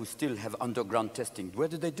people left who still have underground testing. Where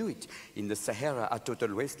do they do it? In the Sahara, a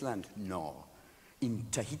total wasteland? No. In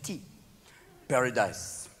Tahiti.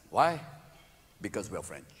 Paradise. Why? Because we're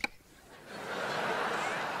French.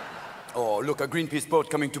 Oh, look, a Greenpeace boat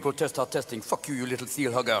coming to protest our testing. Fuck you, you little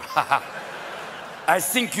seal hugger. I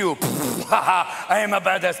sink you. I am a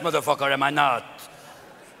badass motherfucker, am I not?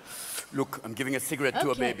 Look, I'm giving a cigarette to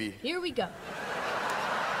a baby. Here we go.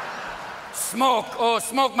 Smoke, oh,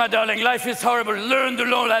 smoke, my darling. Life is horrible. Learn to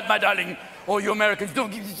know that, my darling. Oh, you Americans,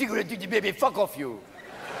 don't give the cigarette to the baby. Fuck off, you.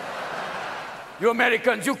 You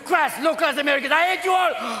Americans, you crass, low-class Americans. I hate you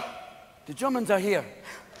all. The Germans are here.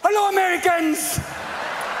 Hello, Americans.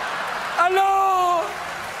 Hello.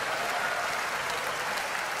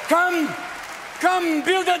 Come,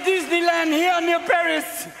 build a Disneyland here near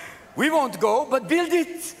Paris. We won't go, but build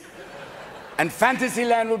it. And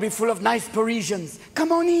Fantasyland will be full of nice Parisians.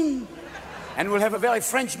 Come on in. And we'll have a very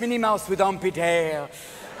French Minnie Mouse with armpit hair.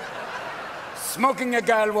 Smoking a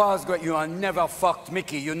Gauloise going, you are never fucked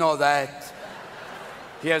Mickey, you know that.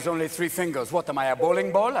 He has only 3 fingers. What, am I a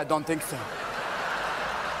bowling ball? I don't think so.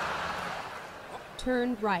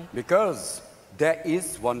 Turn right. Because there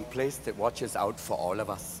is one place that watches out for all of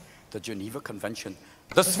us. The Geneva Convention.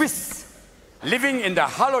 The Swiss, living in their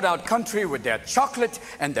hollowed out country with their chocolate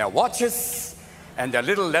and their watches and their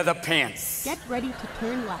little leather pants. Get ready to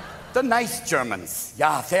turn left. The nice Germans.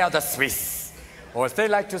 Yeah, they are the Swiss. Or as they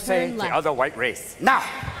like to say, Turn the left. other white race. Now,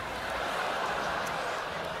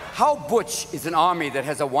 how butch is an army that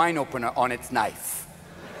has a wine opener on its knife?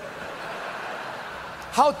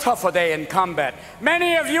 How tough are they in combat?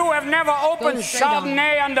 Many of you have never opened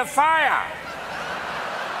Chardonnay under fire.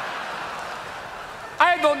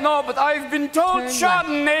 I don't know, but I've been told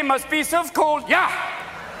Chardonnay must be served cold. Yeah.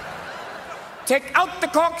 Take out the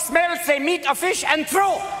cork, smell, say meat or fish, and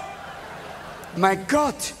throw. My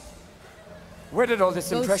God. Where did all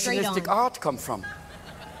this impressionistic art come from?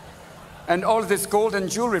 And all this gold and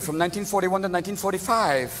jewelry from 1941 to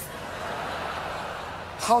 1945.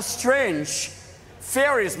 How strange.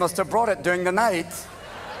 Fairies must have brought it during the night.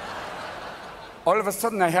 All of a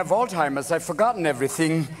sudden I have Alzheimer's. I've forgotten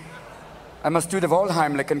everything. I must do the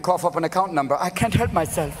Volheimlich and cough up an account number. I can't help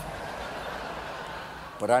myself.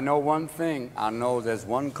 But I know one thing. I know there's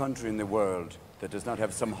one country in the world that does not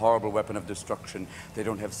have some horrible weapon of destruction. They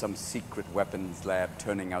don't have some secret weapons lab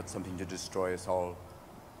turning out something to destroy us all.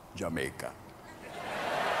 Jamaica.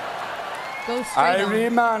 Go straight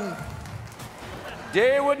on. Man.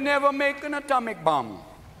 They would never make an atomic bomb.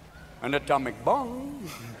 An atomic bomb.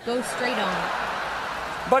 Go straight on.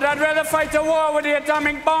 But I'd rather fight a war with the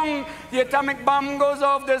atomic bomb. The atomic bomb goes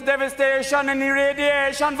off, there's devastation and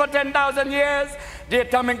irradiation for 10,000 years. The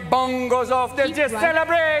atomic bomb goes off, there's just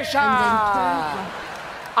celebration.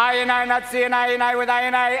 I and I not saying I and I with I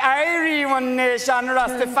and I one nation,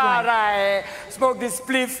 Rastafari. Smoke this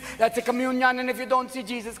spliff, that's a communion, and if you don't see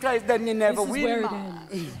Jesus Christ, then you never win.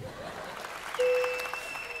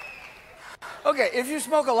 Okay, if you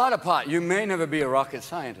smoke a lot of pot, you may never be a rocket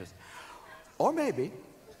scientist. Or maybe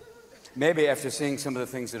after seeing some of the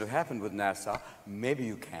things that have happened with NASA, maybe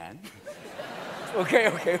you can.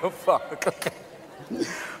 Okay, oh fuck.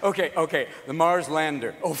 Okay, the Mars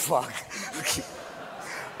lander. Oh fuck.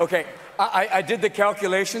 Okay, I did the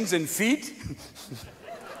calculations in feet.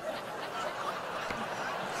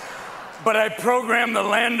 But I programmed the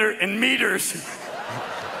lander in meters.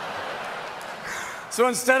 So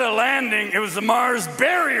instead of landing, it was the Mars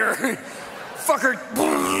barrier. Fucker.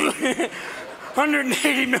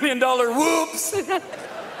 $180 million whoops.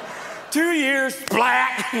 2 years,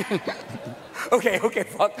 splat. Okay,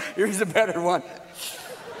 fuck. Here's a better one.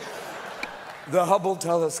 The Hubble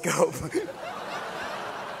telescope.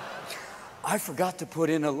 I forgot to put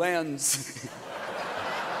in a lens.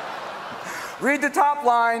 Read the top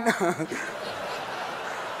line.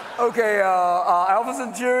 Okay, Alpha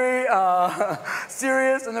Centauri,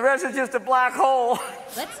 Sirius, and the rest is just a black hole.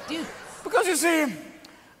 Let's do this. Because you see,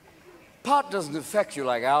 pot doesn't affect you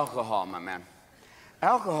like alcohol, my man.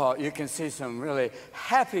 Alcohol, you can see some really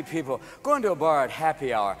happy people. Go into a bar at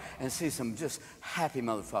happy hour and see some just happy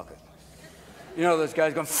motherfuckers. You know those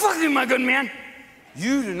guys going, fuck you, my good man.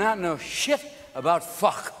 You do not know shit about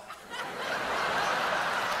fuck.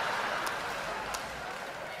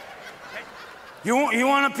 You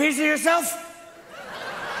want a piece of yourself?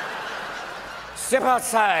 Step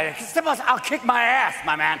outside. Step outside. I'll kick my ass,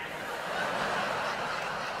 my man.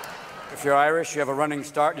 If you're Irish, you have a running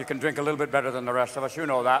start. You can drink a little bit better than the rest of us. You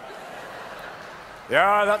know that.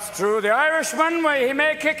 Yeah, that's true. The Irishman, he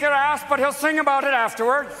may kick your ass, but he'll sing about it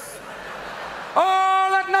afterwards. Oh,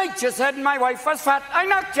 that night you said my wife was fat. I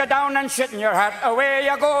knocked you down and shit in your hat. Away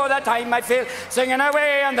you go, that time I feel singing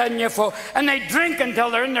away, and then you fall. And they drink until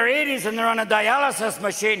they're in their 80s and they're on a dialysis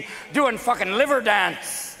machine doing fucking liver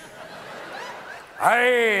dance.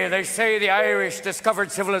 Aye, they say the Irish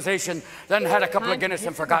discovered civilization, then had a couple of Guinness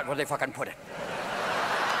and forgot where they fucking put it.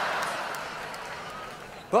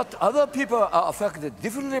 But other people are affected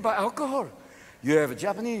differently by alcohol. You have a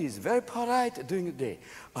Japanese, very polite during the day.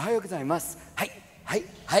 Ohayou gozaimasu.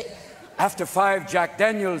 Hi. After 5 Jack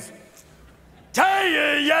Daniels, tie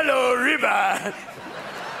a yellow ribbon.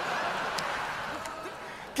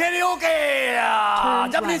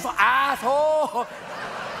 Karaoke, Japanese for asshole.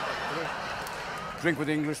 Drink with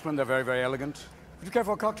the Englishmen, they're very, very elegant. Would you care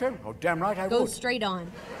for a cocktail? Oh, damn right I would. Go straight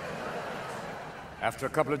on. After a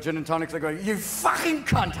couple of gin and tonics, they go, you fucking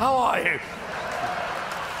cunt, how are you?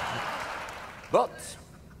 But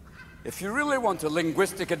if you really want a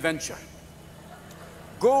linguistic adventure,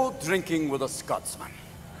 go drinking with a Scotsman.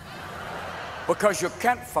 Because you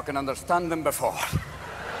can't fucking understand them before.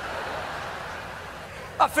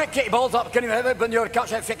 I fit Katie balls up, can you have it? But you're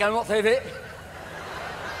catch that fit and what have it?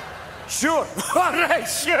 Sure. All right,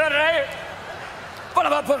 sure, right. What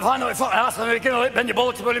about putting hand on my fucking ass and we can bend your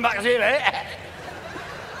balls to put him back here, eh?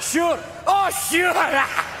 Sure. Oh, sure.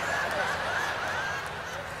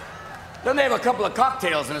 Then they have a couple of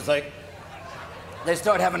cocktails and it's like, they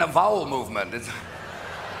start having a vowel movement. It's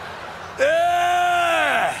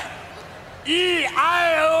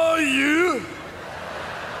E-I-O-U.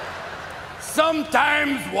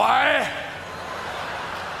 Sometimes Y.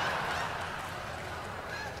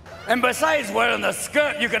 And besides wearing the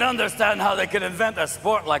skirt, you can understand how they could invent a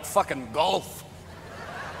sport like fucking golf.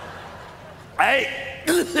 Hey,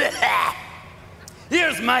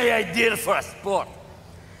 here's my idea for a sport.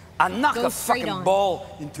 I knock a fucking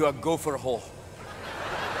ball into a gopher hole.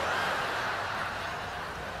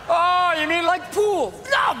 Oh, you mean like pool?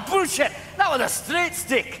 No, bullshit. Not with a straight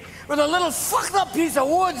stick. With a little fucked up piece of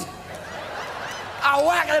wood. I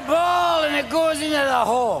whack the ball and it goes into the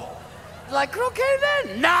hole. Like croquet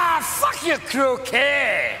then? Nah, fuck your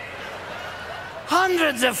croquet.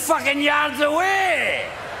 Hundreds of fucking yards away.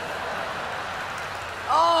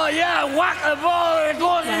 Oh yeah, whack the ball and it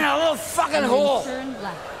goes in a little fucking hole. Turn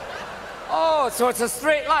left. Oh, so it's a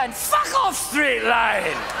straight line. Fuck off, straight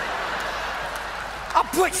line. I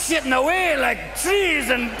put shit in the way like trees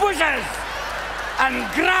and bushes and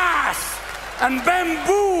grass and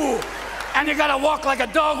bamboo. And you gotta walk like a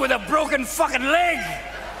dog with a broken fucking leg.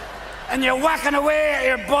 And you're whacking away at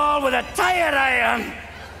your ball with a tire iron.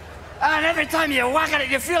 And every time you whack at it,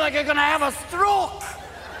 you feel like you're gonna have a stroke.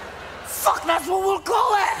 Fuck, that's what we'll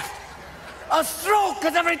call it. A stroke,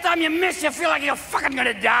 because every time you miss, you feel like you're fucking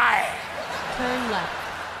gonna die. Turn left.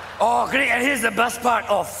 Oh, great, and here's the best part.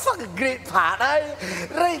 Oh, fuck a great part.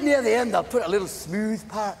 Right near the end, I'll put a little smooth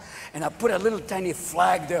part, and I'll put a little tiny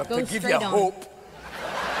flag there to give you hope.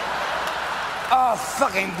 Oh,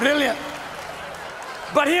 fucking brilliant.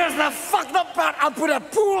 But here's the fucked up part. I'll put a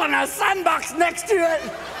pool and a sandbox next to it.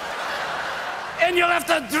 And you'll have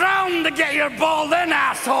to drown to get your ball then,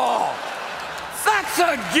 asshole. That's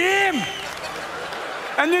a game.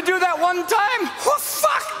 And you do that one time? Oh,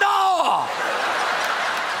 fuck no.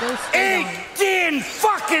 18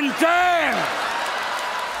 fucking times!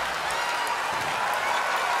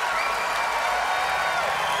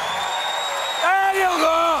 There you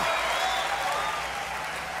go!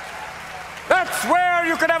 That's where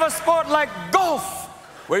you could have a sport like golf,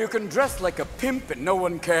 where you can dress like a pimp and no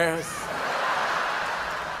one cares.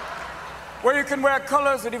 Where you can wear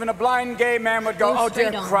colors that even a blind gay man would go, oh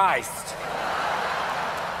dear Christ.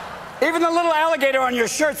 Even the little alligator on your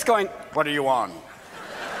shirt's going, what are you on?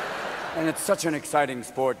 And it's such an exciting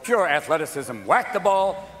sport. Pure athleticism. Whack the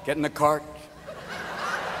ball, get in the cart.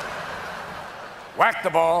 Whack the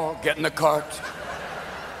ball, get in the cart.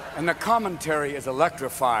 And the commentary is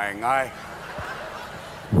electrifying.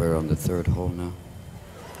 We're on the third hole now.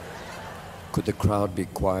 Could the crowd be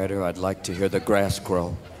quieter? I'd like to hear the grass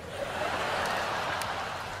grow.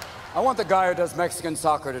 I want the guy who does Mexican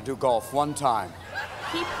soccer to do golf one time.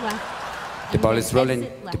 Keep left. The ball is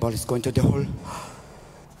rolling. The ball is going to the hole.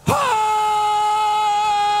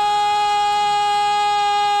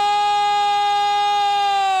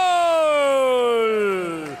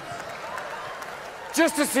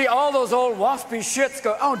 Just to see all those old waspy shits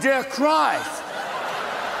go, oh dear Christ.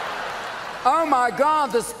 Oh my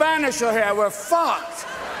God, the Spanish are here, we're fucked.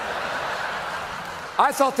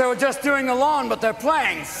 I thought they were just doing the lawn, but they're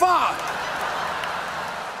playing. Fuck.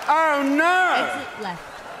 Oh no. Exit left.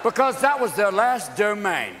 Because that was their last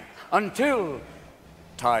domain until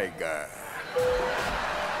Tiger.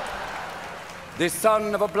 The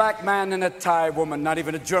son of a black man and a Thai woman. Not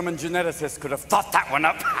even a German geneticist could have thought that one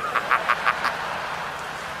up.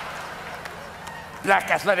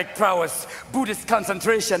 Black athletic prowess, Buddhist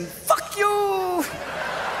concentration. Fuck you!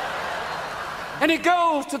 And he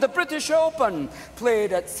goes to the British Open,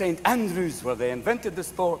 played at St. Andrews, where they invented the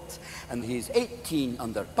sport. And he's 18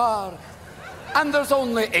 under par. And there's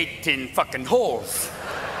only 18 fucking holes.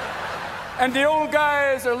 And the old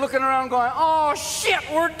guys are looking around going, oh shit,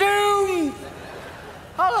 we're doomed.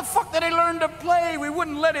 How the fuck did he learn to play? We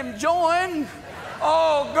wouldn't let him join.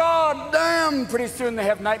 Oh, God damn. Pretty soon they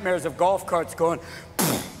have nightmares of golf carts going.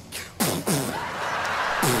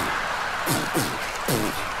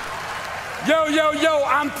 Yo, yo, yo,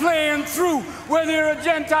 I'm playing through, whether you're a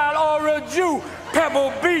Gentile or a Jew.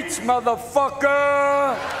 Pebble Beach,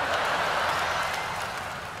 motherfucker.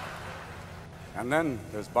 And then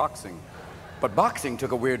there's boxing. But boxing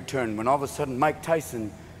took a weird turn when all of a sudden Mike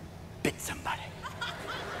Tyson bit somebody.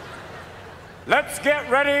 Let's get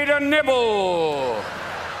ready to nibble.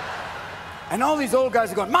 And all these old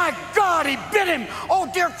guys are going, my God, he bit him. Oh,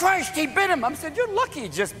 dear Christ, he bit him. I said, you're lucky he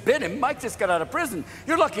just bit him. Mike just got out of prison.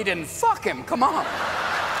 You're lucky he didn't fuck him. Come on.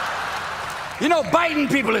 You know, biting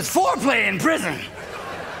people is foreplay in prison.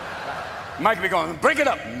 Mike will be going, break it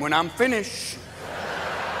up when I'm finished.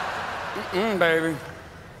 Baby.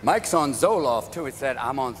 Mike's on Zoloft, too. He said,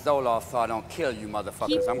 I'm on Zoloft so I don't kill you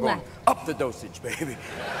motherfuckers. I'm going up the dosage, baby.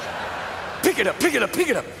 Pick it up, pick it up, pick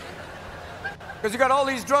it up. Because you got all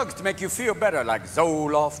these drugs to make you feel better, like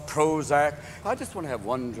Zoloft, Prozac. I just want to have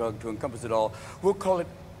one drug to encompass it all. We'll call it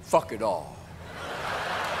fuck it all.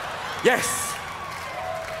 Yes.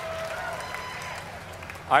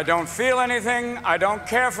 I don't feel anything. I don't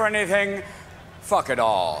care for anything. Fuck it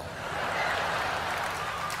all.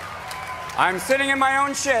 I'm sitting in my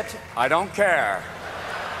own shit. I don't care.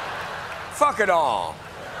 Fuck it all.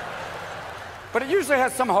 But it usually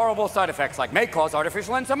has some horrible side effects, like may cause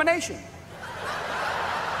artificial insemination.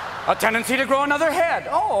 A tendency to grow another head.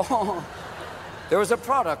 Oh. There was a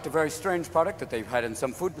product, a very strange product that they've had in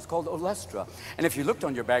some food. It was called Olestra. And if you looked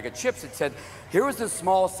on your bag of chips, it said, here was a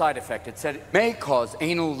small side effect. It said, it may cause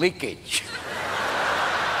anal leakage.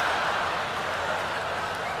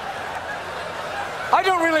 I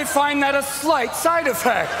don't really find that a slight side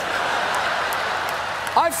effect.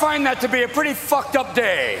 I find that to be a pretty fucked up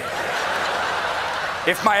day.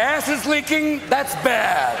 If my ass is leaking, that's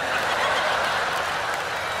bad.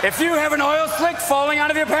 If you have an oil slick falling out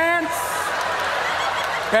of your pants,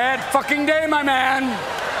 bad fucking day, my man.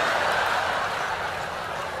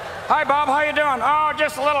 Hi, Bob, how you doing? Oh,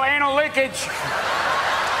 just a little anal leakage.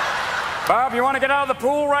 Bob, you want to get out of the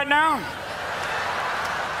pool right now?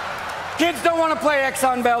 Kids don't want to play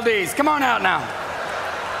Exxon Valdez. Come on out now.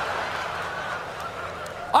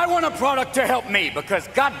 I want a product to help me because,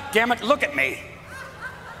 God damn it, look at me.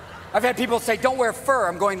 I've had people say, don't wear fur.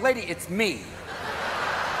 I'm going, lady, it's me.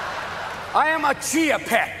 I am a chia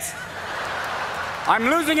pet. I'm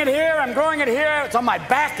losing it here, I'm growing it here, it's on my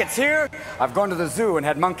back, it's here. I've gone to the zoo and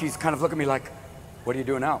had monkeys kind of look at me like, what are you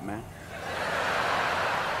doing out, man?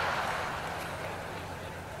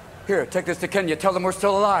 Here, take this to Kenya, tell them we're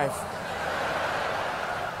still alive.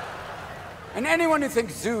 And anyone who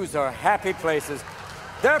thinks zoos are happy places,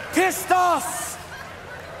 they're pissed off.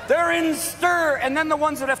 They're in stir. And then the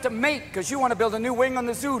ones that have to mate, because you want to build a new wing on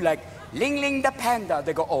the zoo, like Ling Ling the panda.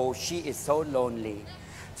 They go, oh, she is so lonely.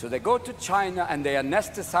 So they go to China and they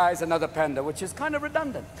anesthetize another panda, which is kind of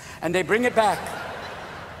redundant. And they bring it back.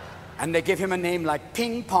 And they give him a name like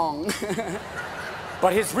Ping Pong.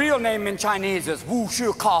 But his real name in Chinese is Wu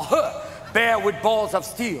Shi Ka He, bear with balls of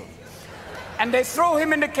steel. And they throw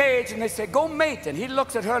him in the cage and they say, go mate. And he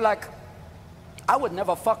looks at her like, I would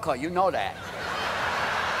never fuck her, you know that.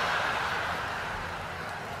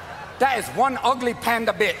 That is one ugly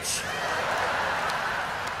panda bitch.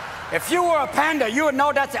 If you were a panda, you would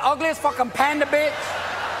know that's the ugliest fucking panda bitch.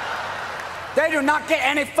 They do not get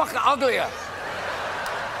any fucking uglier.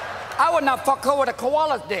 I would not fuck her with a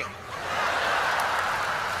koala's dick.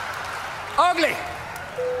 Ugly.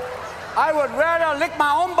 I would rather lick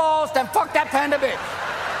my own balls than fuck that panda bitch.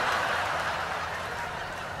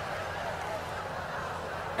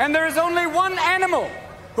 And there is only one animal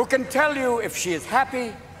who can tell you if she is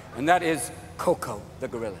happy, and that is Coco, the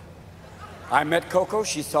gorilla. I met Coco,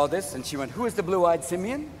 she saw this, and she went, who is the blue-eyed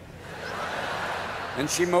simian? And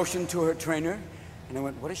she motioned to her trainer, and I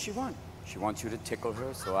went, what does she want? She wants you to tickle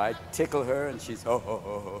her, so I tickle her, and she's, ho, ho,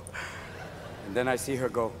 ho, ho. And then I see her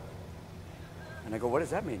go, and I go, what does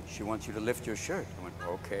that mean? She wants you to lift your shirt. I went,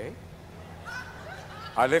 okay.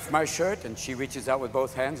 I lift my shirt, and she reaches out with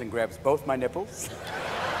both hands and grabs both my nipples.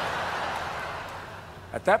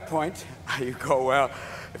 At that point, you go, well,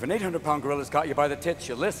 if an 800-pound gorilla's got you by the tits,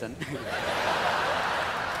 you listen.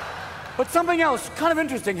 But something else kind of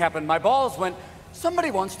interesting happened. My balls went,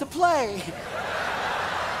 somebody wants to play.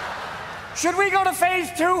 Should we go to phase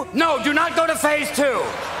 2? No, do not go to phase 2.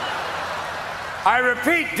 I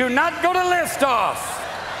repeat, do not go to liftoff.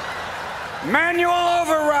 Manual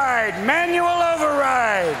override, manual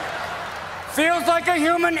override. Feels like a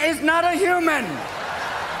human is not a human.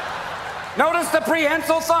 Notice the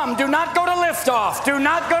prehensile thumb. Do not go to liftoff. Do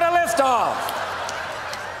not go to liftoff.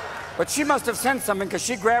 But she must have sensed something because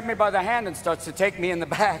she grabbed me by the hand and starts to take me in the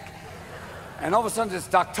back. And all of a sudden, this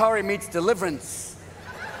Doctari meets Deliverance.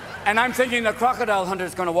 And I'm thinking the crocodile hunter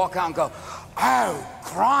is going to walk out and go, oh,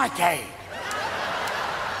 crikey.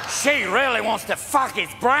 She really wants to fuck his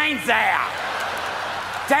brains out.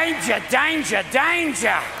 Danger, danger,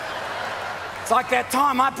 danger. It's like that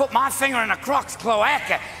time I put my finger in a croc's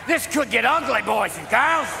cloaca. This could get ugly, boys and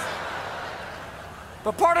girls.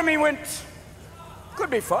 But part of me went, Could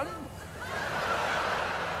be fun.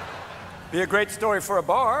 Be a great story for a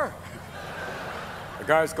bar. The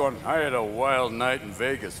guy's going, I had a wild night in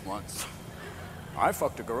Vegas once. I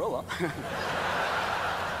fucked a gorilla.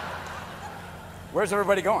 Where's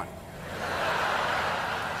everybody going?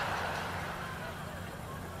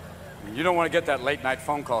 You don't want to get that late night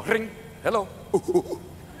phone call. Ring. Hello.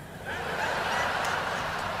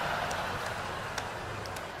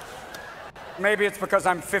 Maybe it's because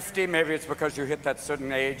I'm 50, maybe it's because you hit that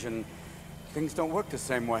certain age and things don't work the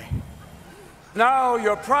same way. Now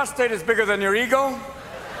your prostate is bigger than your ego.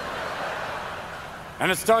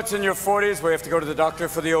 And it starts in your 40s where you have to go to the doctor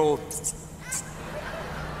for the old.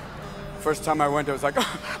 First time I went, I was like,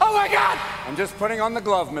 oh my God! I'm just putting on the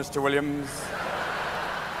glove, Mr. Williams.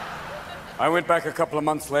 I went back a couple of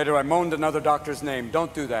months later, I moaned another doctor's name.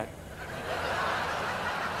 Don't do that.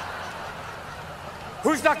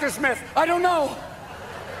 Who's Dr. Smith? I don't know.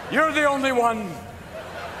 You're the only one.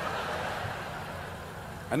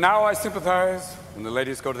 And now I sympathize when the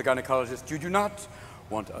ladies go to the gynecologist. You do not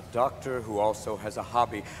want a doctor who also has a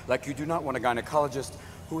hobby, like you do not want a gynecologist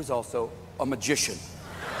who is also a magician.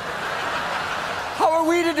 How are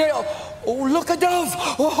we today? Oh, look, a dove.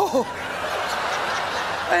 Oh.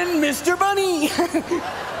 And Mr. Bunny.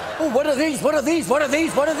 Oh, what are these? What are these? What are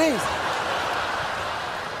these? What are these?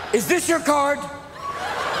 Is this your card?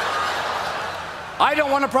 I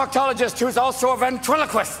don't want a proctologist who's also a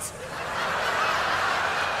ventriloquist.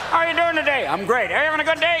 How are you doing today? I'm great. Are you having a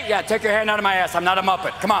good day? Yeah, take your hand out of my ass. I'm not a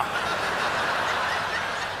Muppet. Come on.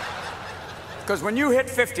 Because when you hit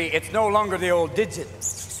 50, it's no longer the old digit.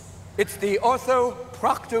 It's the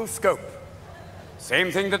orthoproctoscope.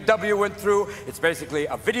 Same thing that W went through. It's basically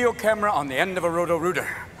a video camera on the end of a roto-rooter.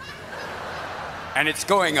 And it's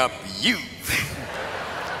going up you.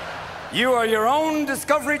 You are your own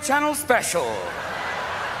Discovery Channel special.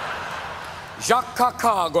 Jacques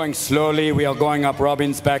Caca going slowly, we are going up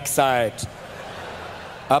Robin's backside.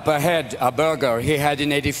 Up ahead, a burger he had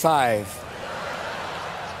in '85.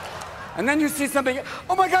 And then you see something,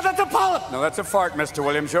 oh my God, that's a polyp! No, that's a fart, Mr.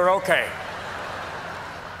 Williams, you're okay.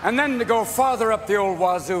 And then to go farther up the old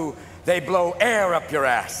wazoo, they blow air up your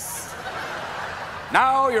ass.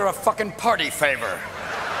 Now you're a fucking party favor.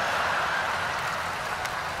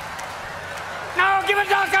 No, give it,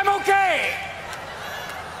 Doc, I'm okay.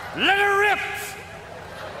 Let her rip.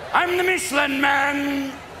 I'm the Michelin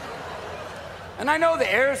Man. And I know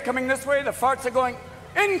the air is coming this way, the farts are going,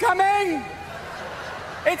 incoming.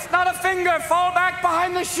 It's not a finger, fall back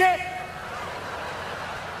behind the shit.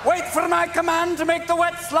 Wait for my command to make the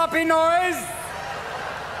wet, sloppy noise.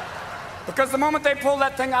 Because the moment they pull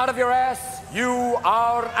that thing out of your ass, you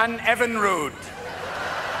are an Evinrude.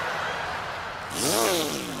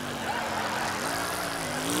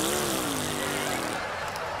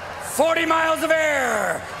 40 miles of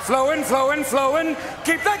air, flowing, flowing, flowing.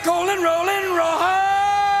 Keep that colon rolling, roll.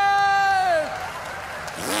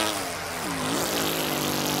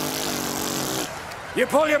 You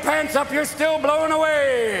pull your pants up, you're still blowing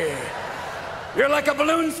away. You're like a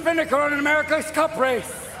balloon spinnaker on an America's Cup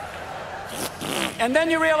race. And then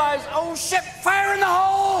you realize, oh shit, fire in the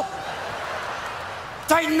hole.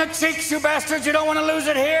 Tighten the cheeks, you bastards, you don't want to lose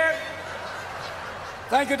it here.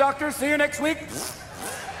 Thank you, doctor, see you next week.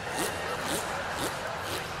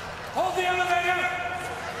 Hold the elevator.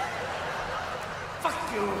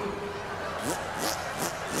 Fuck you.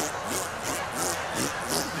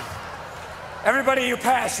 Everybody you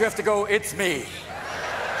pass, you have to go, it's me.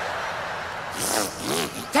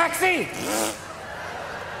 Taxi!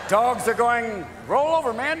 Dogs are going, roll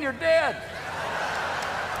over, man, you're dead.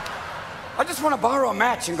 I just want to borrow a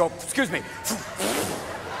match and go, excuse me.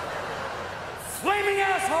 Flaming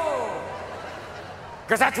asshole!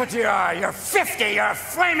 Because that's what you are. You're 50, you're a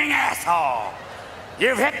flaming asshole.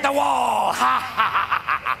 You've hit the wall. Ha ha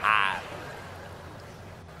ha ha ha.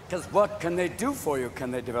 Because what can they do for you?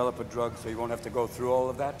 Can they develop a drug so you won't have to go through all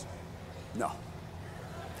of that? No.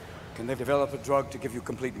 Can they develop a drug to give you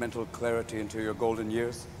complete mental clarity into your golden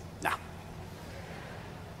years? No.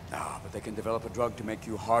 No, but they can develop a drug to make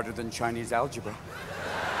you harder than Chinese algebra.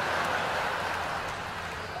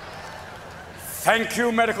 Thank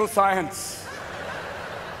you, medical science.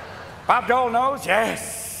 Bob Dole knows?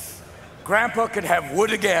 Yes. Grandpa could have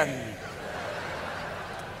wood again.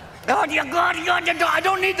 Oh, dear God, I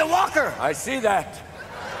don't need the walker. I see that.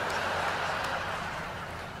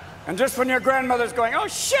 And just when your grandmother's going, oh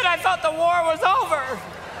shit, I thought the war was over.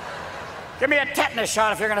 Give me a tetanus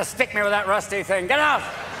shot if you're gonna stick me with that rusty thing. Get out.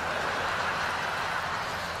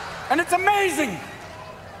 And it's amazing.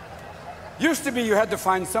 Used to be you had to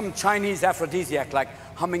find some Chinese aphrodisiac like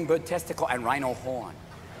hummingbird testicle and rhino horn.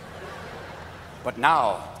 But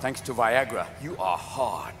now, thanks to Viagra, you are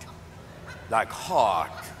hard. Like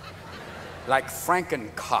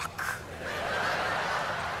Frankencock.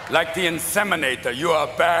 Like the inseminator, you are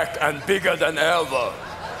back and bigger than ever.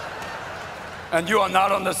 And you are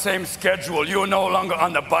not on the same schedule. You are no longer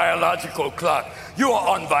on the biological clock. You are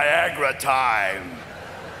on Viagra time.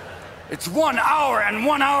 It's 1 hour and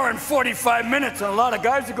 1 hour and 45 minutes, and a lot of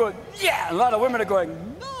guys are going, yeah, and a lot of women are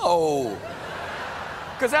going, no.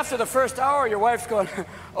 Because after the first hour, your wife's going,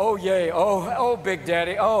 oh, yay, oh, Big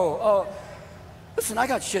Daddy, oh. Listen, I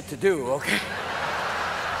got shit to do, okay?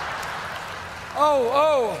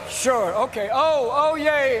 Oh, sure, okay, oh,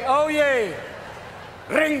 yay.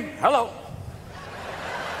 Ring, hello.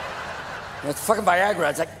 It's fucking Viagra.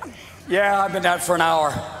 It's like, yeah, I've been out for an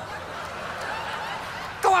hour.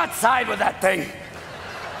 Go outside with that thing.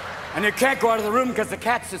 And you can't go out of the room because the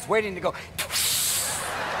cat's just waiting to go.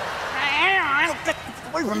 Get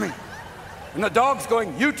away from me. And the dog's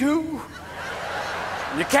going, you too?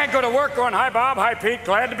 And you can't go to work going, hi, Bob, hi, Pete,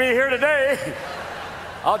 glad to be here today.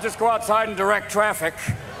 I'll just go outside and direct traffic.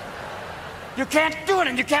 You can't do it,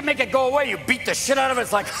 and you can't make it go away. You beat the shit out of it.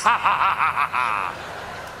 It's like, ha, ha, ha, ha, ha.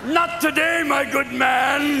 Not today, my good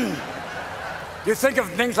man. You think of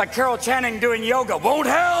things like Carol Channing doing yoga. Won't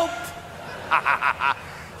help.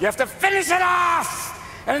 You have to finish it off.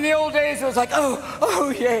 And in the old days, it was like, oh,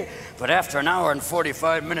 yay. But after an hour and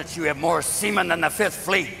 45 minutes, you have more semen than the Fifth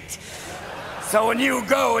Fleet. So when you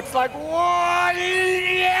go, it's like, what?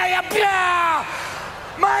 Yeah,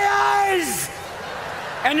 my eyes.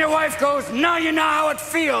 And your wife goes, now you know how it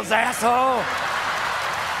feels, asshole.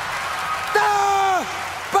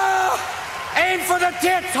 Aim for the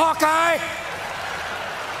tits, Hawkeye.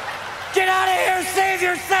 Get out of here, save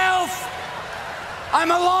yourself.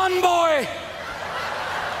 I'm a lawn boy.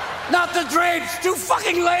 Not the drapes, too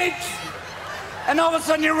fucking late. And all of a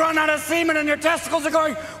sudden you run out of semen and your testicles are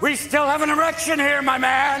going, we still have an erection here, my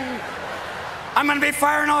man. I'm gonna be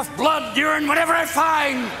firing off blood, urine, whatever I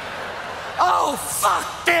find. Oh,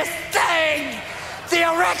 fuck this thing. The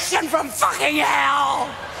erection from fucking hell.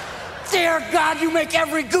 Dear God, you make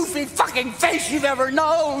every goofy fucking face you've ever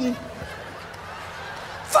known.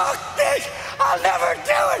 Fuck this! I'll never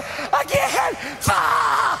do it again!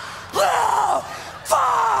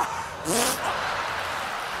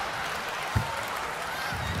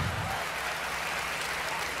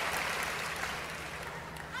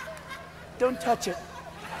 Don't touch it.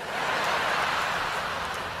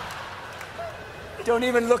 Don't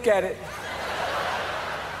even look at it.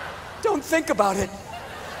 Don't think about it.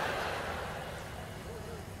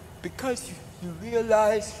 Because you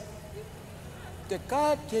realize that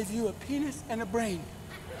God gave you a penis and a brain,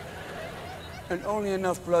 and only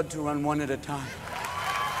enough blood to run one at a time.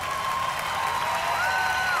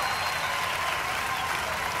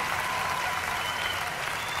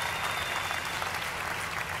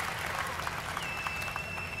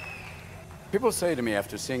 People say to me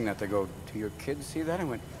after seeing that, they go, do your kids see that? I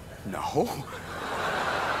went, no.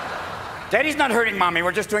 Daddy's not hurting Mommy,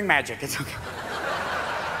 we're just doing magic, it's okay.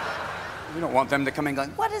 We don't want them to come in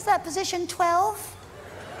going, What is that, position 12?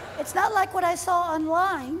 It's not like what I saw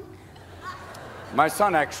online. My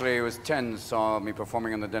son actually, who was 10, saw me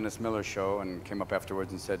performing on the Dennis Miller Show and came up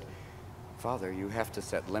afterwards and said, Father, you have to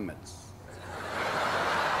set limits.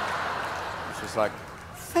 It's just like,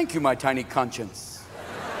 thank you, my tiny conscience.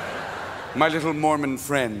 My little Mormon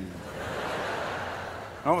friend.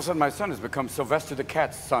 And all of a sudden, my son has become Sylvester the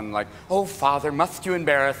Cat's son, like, oh, Father, must you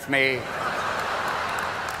embarrass me?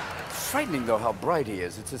 It's frightening, though, how bright he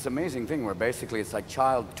is. It's this amazing thing where basically it's like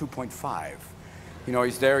child 2.5. You know,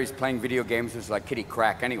 he's there, he's playing video games, it's like kitty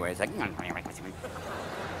crack anyway. He's like,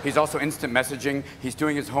 he's also instant messaging, he's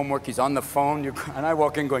doing his homework, he's on the phone, and I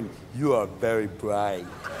walk in going, you are very bright.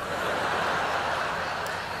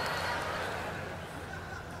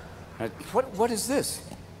 What is this?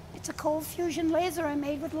 It's a cold fusion laser I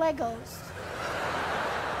made with Legos.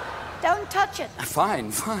 Don't touch it.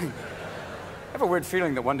 Fine. I have a weird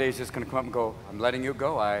feeling that one day he's just going to come up and go, I'm letting you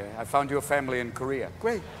go. I found you a family in Korea.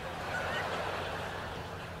 Great.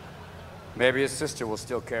 Maybe his sister will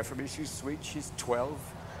still care for me. She's sweet. She's 12.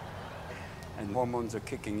 And hormones are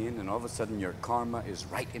kicking in, and all of a sudden your karma is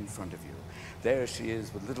right in front of you. There she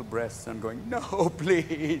is with little breasts, and I'm going, no,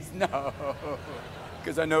 please, no.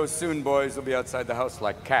 Because I know soon boys will be outside the house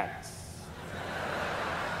like cats.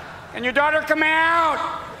 Can your daughter come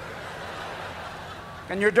out?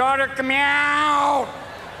 Can your daughter come out?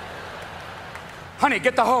 Honey,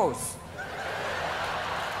 get the hose.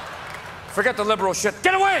 Forget the liberal shit.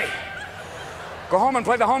 Get away! Go home and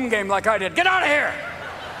play the home game like I did. Get out of here!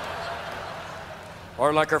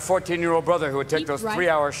 Or like her 14-year-old brother who would take Keep those right,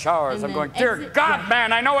 3-hour showers. and I'm going, then dear exit God, right.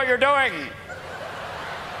 man, I know what you're doing.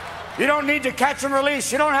 You don't need to catch and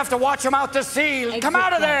release. You don't have to watch them out to sea. Come Exit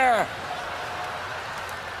out of right. there.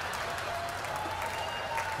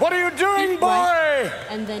 What are you doing, Keep boy? right,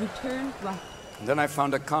 and then turn right. And then I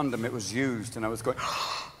found a condom. It was used, and I was going,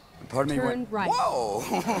 and part of me Turn went, right. whoa.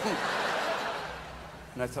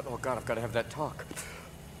 And I thought, oh, God, I've got to have that talk.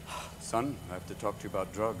 Son, I have to talk to you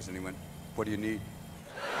about drugs. And he went, what do you need?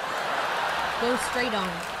 Go straight on.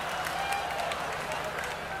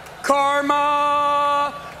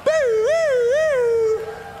 Karma! Boo!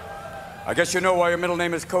 I guess you know why your middle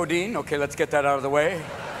name is Codeine. Okay, let's get that out of the way.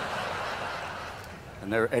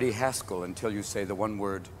 And they're Eddie Haskell until you say the one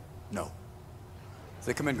word, no.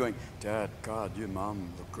 They come in going, Dad, God, your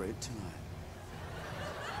mom looked great tonight.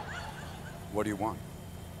 What do you want?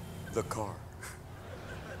 The car.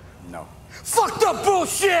 No. Fucked up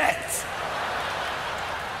bullshit!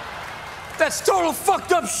 That's total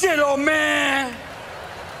fucked up shit, old man.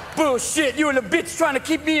 Bullshit, you and the bitch trying to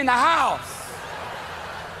keep me in the house.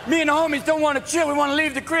 Me and the homies don't want to chill. We want to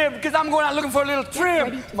leave the crib because I'm going out looking for a little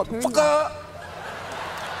trim. Motherfucker.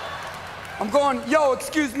 I'm going, yo,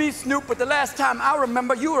 excuse me, Snoop, but the last time I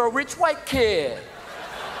remember, you were a rich white kid.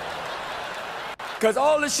 Because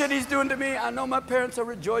all the shit he's doing to me, I know my parents are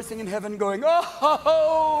rejoicing in heaven going,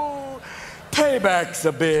 oh, payback's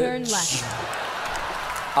a bitch. Turn left.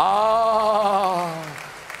 Ah,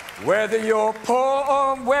 whether you're poor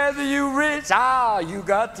or whether you rich, you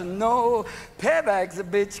got to know payback's a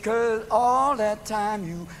bitch, because all that time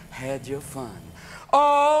you had your fun.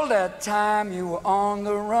 All that time you were on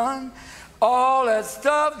the run. All that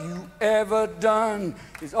stuff you ever done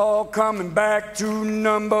is all coming back to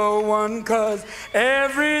 #1, 'cause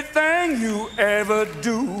everything you ever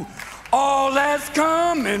do, all that's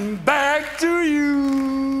coming back to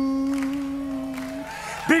you.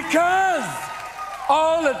 Because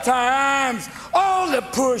all the times, all the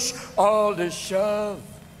push, all the shove,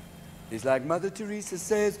 is like Mother Teresa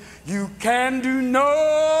says, you can do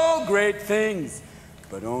no great things,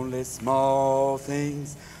 but only small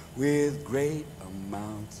things with great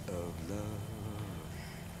amounts of love.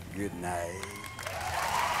 Good night.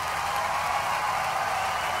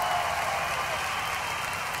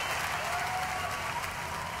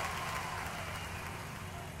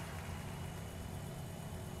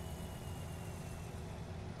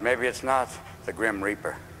 Maybe it's not the Grim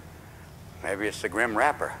Reaper. Maybe it's the Grim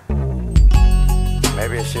Rapper.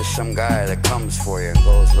 Maybe it's just some guy that comes for you and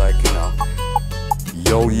goes like, you know,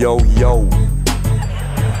 yo, yo, yo.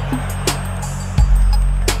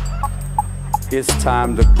 It's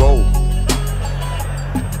time to go.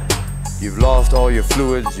 You've lost all your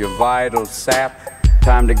fluids, your vital sap.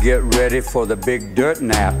 Time to get ready for the big dirt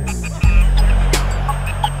nap.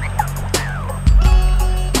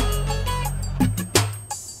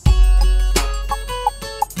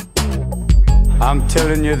 I'm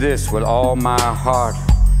telling you this with all my heart.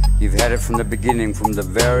 You've had it from the beginning, from the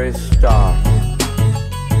very start.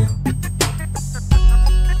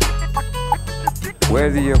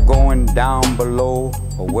 Whether you're going down below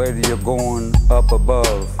or whether you're going up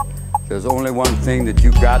above, there's only one thing that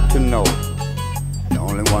you got to know. The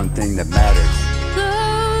only one thing that matters.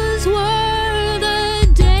 Those were the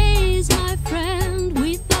days, my friend.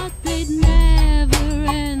 We thought they'd never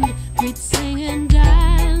end. We'd sing and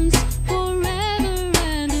dance forever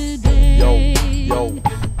and a day. Yo, yo.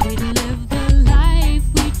 We'd live the life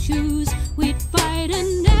we choose. We'd fight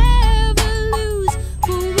and never lose.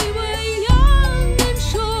 For we were young and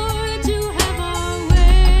sure to have our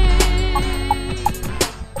way.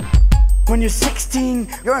 When you're 16,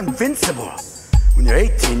 you're invincible. When you're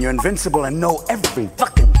 18, you're invincible and know every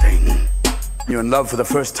fucking thing. You're in love for the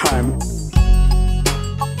first time.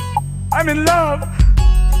 I'm in love.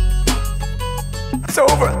 It's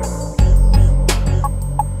over.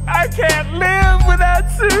 I can't live without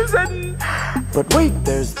Susan. But wait,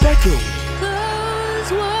 there's Becky.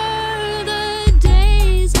 Those were the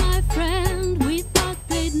days, my friend. We thought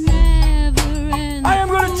they'd never end. I am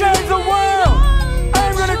going to change the world. I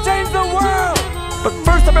am going to change the world. But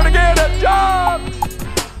first I better get a job.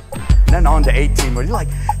 And then on to 18, where you're like,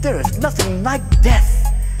 there is nothing like death.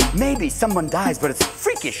 Maybe someone dies, but it's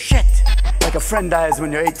freaky shit. Like a friend dies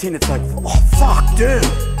when you're 18, it's like, oh, fuck, dude.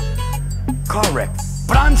 Car wreck.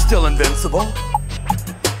 But I'm still invincible.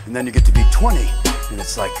 And then you get to be 20, and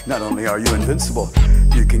it's like, not only are you invincible,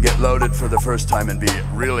 you can get loaded for the first time and be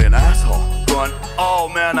really an asshole. Going,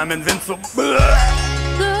 oh man, I'm invincible.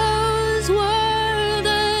 Those were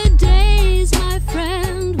the days, my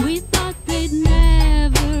friend. We thought they'd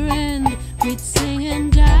never end. We'd sing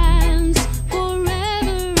and dance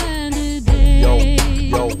forever and a day. Yo.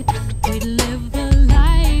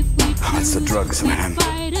 Listen, man,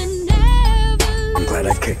 I'm glad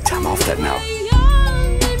I kicked. I'm off that now.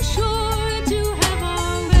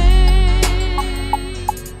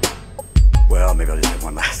 Well, maybe I'll just have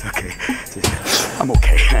one last, okay. I'm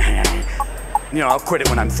okay. You know, I'll quit it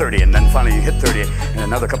when I'm 30, and then finally you hit 30, and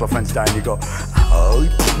another couple of friends die, and you go, oh,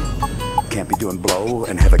 can't be doing blow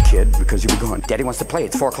and have a kid because you'll be going, Daddy wants to play.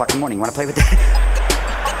 It's 4 o'clock in the morning. You want to play with Daddy?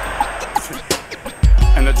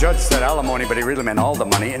 And the judge said alimony, but he really meant all the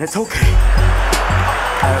money, and it's okay.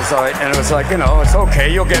 And it was like, you know, it's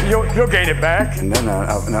okay. You'll gain it back. And then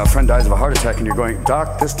a friend dies of a heart attack, and you're going,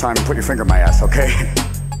 Doc, this time put your finger in my ass, okay?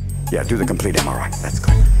 Yeah, do the complete MRI. That's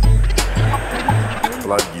good.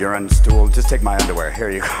 Blood, urine, stool. Just take my underwear.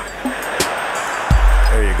 Here you go.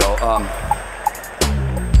 There you go.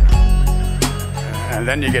 And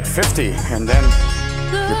then you get 50, and then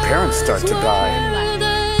your parents start to die.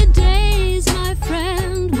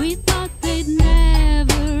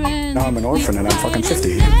 Now I'm an orphan and I'm fucking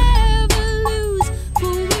 50.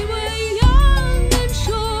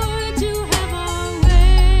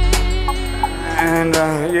 And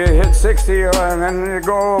you hit 60 and then you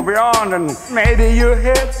go beyond, and maybe you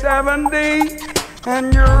hit 70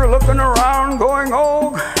 and you're looking around going,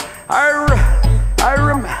 oh,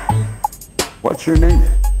 what's your name?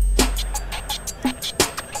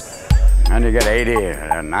 And you get 80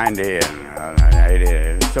 and 90 and 80.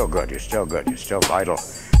 It's still good. You're still good. You're still vital.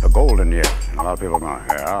 The golden years. And a lot of people go,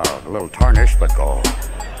 yeah, a little tarnished, but gold.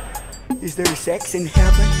 Is there sex in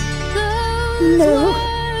heaven? No.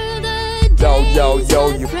 Yo,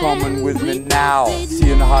 you coming with me now.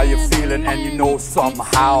 Seeing how you're feeling and you know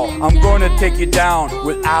somehow I'm gonna take you down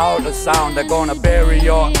without a sound. They're gonna bury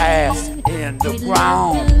your ass in the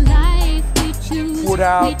ground. Put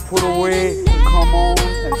out, put away, come on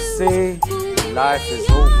and say life is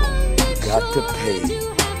over, you got to pay.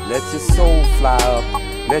 Let your soul fly up,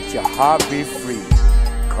 let your heart be free.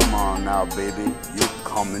 Come on now, baby, you're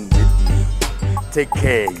coming with me. Take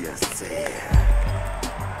care of yourself.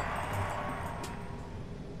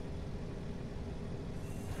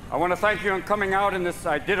 I want to thank you for coming out in this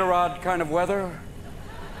Iditarod kind of weather.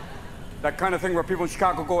 That kind of thing where people in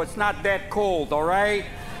Chicago go, it's not that cold, all right?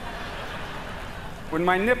 When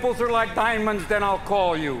my nipples are like diamonds, then I'll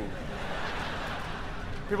call you.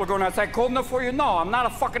 People go, is that cold enough for you? No, I'm not a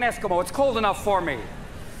fucking Eskimo. It's cold enough for me.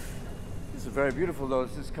 This is very beautiful, though.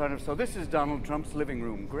 This is kind of, so this is Donald Trump's living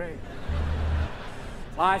room. Great.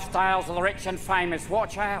 Lifestyles of the rich and famous.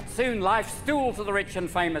 Watch out. Soon, life stools of the rich and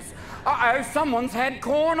famous. Uh-oh, someone's had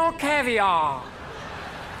corn or caviar.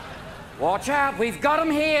 Watch out. We've got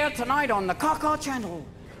them here tonight on the Kaka Channel.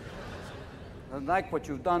 I like what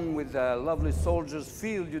you've done with Lovely Soldiers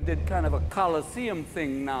Field. You did kind of a Coliseum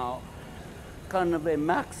thing now. Kind of a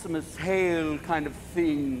Maximus Hale kind of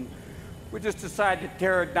thing. We just decided to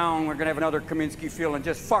tear it down. We're gonna have another Kaminsky Field and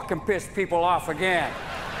just fucking piss people off again.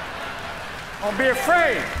 Don't be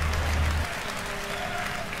afraid.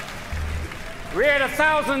 We had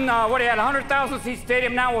 100,000 seat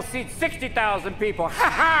stadium, now we'll seat 60,000 people. Ha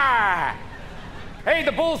ha! Hey,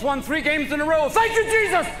 the Bulls won 3 games in a row. Thank you,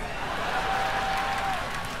 Jesus!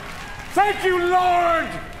 Thank you, Lord!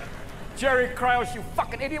 Jerry Krause, you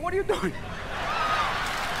fucking idiot, what are you doing?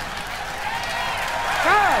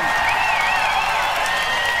 God!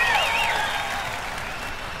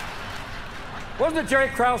 Wasn't it Jerry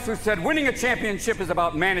Krause who said, winning a championship is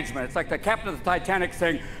about management? It's like the captain of the Titanic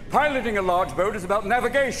saying, piloting a large boat is about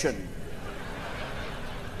navigation.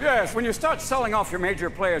 Yes, when you start selling off your major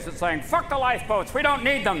players, it's saying, fuck the lifeboats, we don't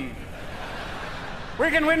need them. We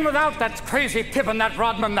can win without that crazy Pippen, that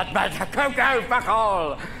Rodman, that Coco, fuck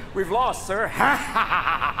all. We've lost, sir. Ha ha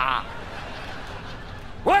ha ha.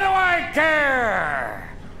 What do I care?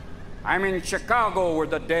 I'm in Chicago where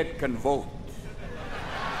the dead can vote.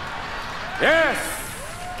 Yes!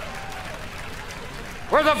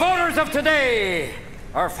 Where the voters of today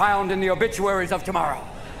are found in the obituaries of tomorrow.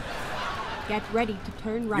 Get ready to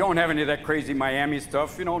turn right. You don't have any of that crazy Miami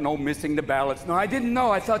stuff, you know, no missing the ballots. No, I didn't know.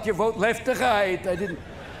 I thought you vote left to right. I didn't.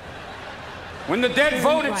 When the dead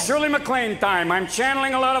vote, it's Shirley MacLaine time. I'm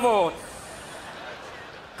channeling a lot of votes.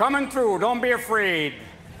 Coming through, don't be afraid.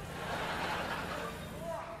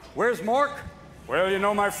 Where's Mork? Well, you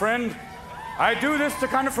know, my friend, I do this to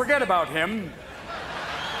kind of forget about him.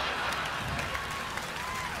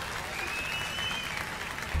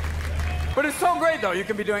 But it's so great, though. You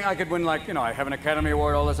can be doing, I could win, like, you know, I have an Academy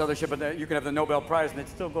Award, all this other shit, but you can have the Nobel Prize and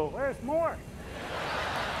it'd still go, where's Mork?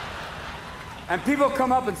 And people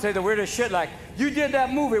come up and say the weirdest shit, like, you did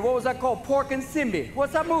that movie, what was that called? Pork and Simbi.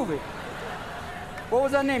 What's that movie? What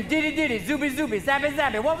was that name? Diddy Diddy, Zooby Zooby, Zappy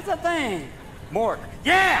Zappy. What was that thing? Mork.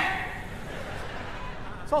 Yeah!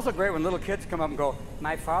 It's also great when little kids come up and go,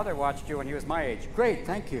 my father watched you when he was my age. Great,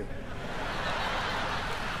 thank you.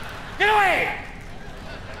 Get away!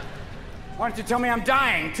 Why don't you tell me I'm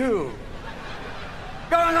dying, too?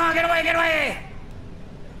 Go on, get away, get away!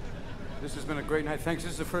 This has been a great night. Thanks.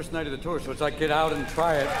 This is the first night of the tour, so it's like get out and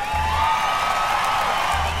try it.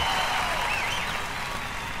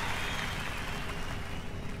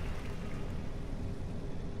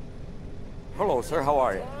 Hello, sir. How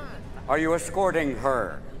are you? Are you escorting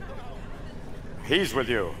her? He's with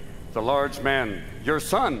you, the large man, your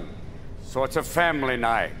son. So it's a family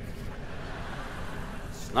night.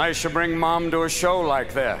 It's nice you bring mom to a show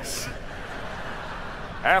like this.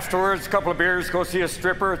 Afterwards, a couple of beers, go see a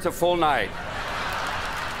stripper. It's a full night.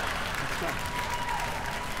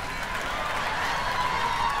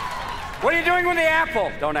 What are you doing with the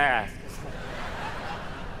apple? Don't ask.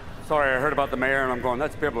 Sorry, I heard about the mayor, and I'm going,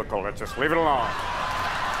 that's biblical. Let's just leave it alone.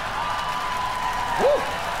 Woo.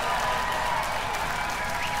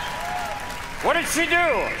 What did she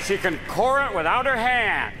do? She can core it without her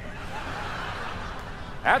hand.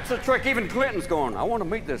 That's a trick. Even Clinton's going, I want to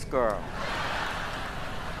meet this girl.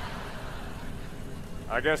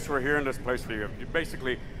 I guess we're here in this place for you.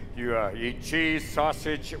 You eat cheese,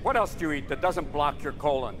 sausage. What else do you eat that doesn't block your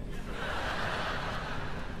colon?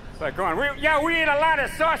 It's like going, we eat a lot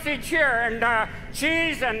of sausage here and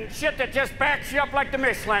cheese and shit that just backs you up like the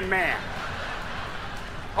Michelin Man.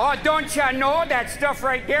 Oh, don't you know that stuff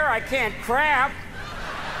right there I can't craft?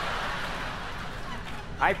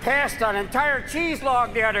 I passed an entire cheese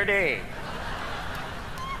log the other day.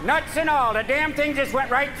 Nuts and all, the damn thing just went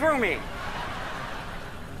right through me.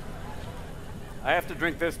 I have to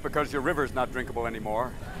drink this because your river's not drinkable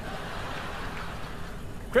anymore.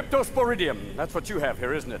 Cryptosporidium, that's what you have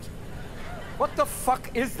here, isn't it? What the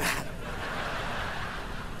fuck is that?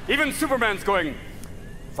 Even Superman's going,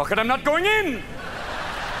 fuck it, I'm not going in.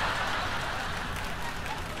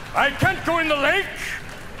 I can't go in the lake.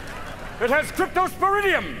 It has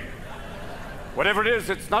cryptosporidium. Whatever it is,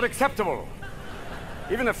 it's not acceptable.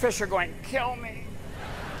 Even the fish are going, kill me.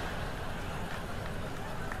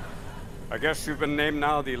 I guess you've been named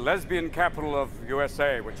now the lesbian capital of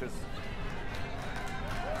USA, which is...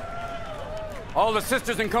 All the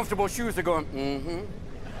sisters in comfortable shoes are going, mm-hmm.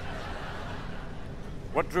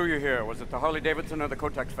 What drew you here? Was it the Harley Davidson or the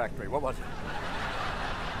Kotex factory? What was it?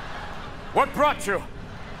 What brought you?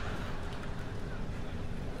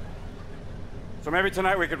 So maybe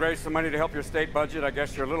tonight we could raise some money to help your state budget. I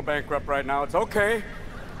guess you're a little bankrupt right now. It's okay.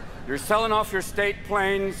 You're selling off your state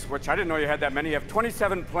planes, which I didn't know you had that many. You have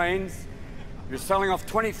 27 planes. You're selling off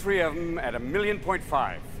 23 of them at $1.5 million.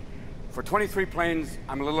 For 23 planes,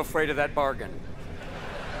 I'm a little afraid of that bargain.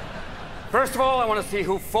 First of all, I want to see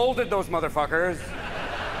who folded those motherfuckers.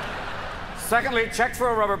 Secondly, check for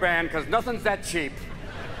a rubber band, because nothing's that cheap.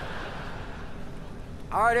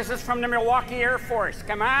 All right, this is from the Milwaukee Air Force.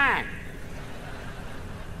 Come on.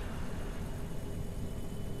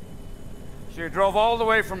 So you drove all the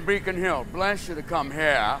way from Beacon Hill. Bless you to come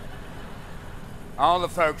here. All the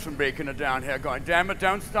folks from Beacon are down here going, damn it,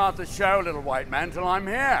 don't start the show, little white man, till I'm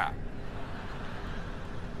here.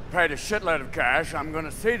 Paid a shitload of cash. I'm going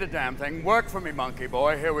to see the damn thing. Work for me, monkey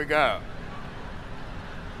boy. Here we go.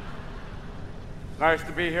 Nice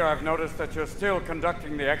to be here. I've noticed that you're still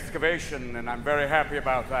conducting the excavation, and I'm very happy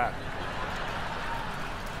about that.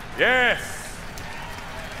 Yes.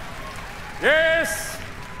 Yes.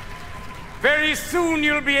 Very soon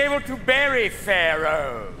you'll be able to bury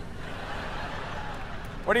Pharaoh.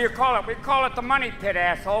 What do you call it? We call it the money pit,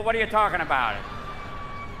 asshole. What are you talking about?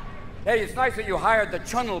 Hey, it's nice that you hired the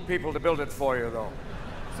Channel people to build it for you, though.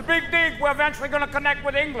 It's a big dig. We're eventually going to connect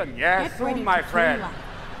with England. Yes, soon, my friend.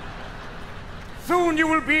 Soon you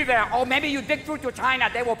will be there. Oh, maybe you dig through to China.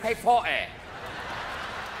 They will pay for it.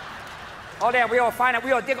 Oh, there, we will find it.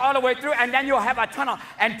 We will dig all the way through, and then you'll have a tunnel,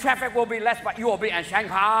 and traffic will be less, but you will be in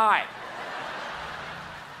Shanghai.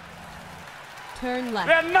 Turn left.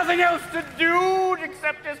 There's nothing else to do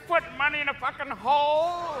except just put money in a fucking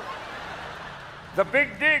hole. The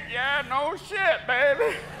big dig, yeah, no shit,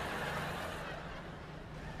 baby.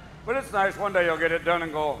 But it's nice, one day you'll get it done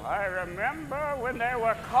and go, I remember when there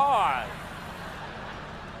were cars.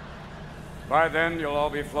 By then, you'll all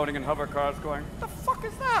be floating in hover cars going, what the fuck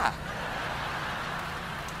is that?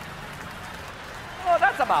 Oh,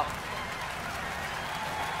 that's about...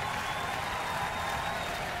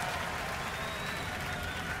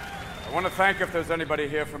 I want to thank, if there's anybody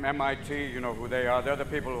here from MIT, you know who they are. They're the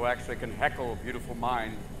people who actually can heckle beautiful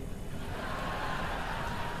minds.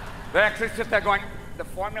 They actually sit there going, the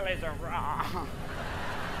formulas are wrong.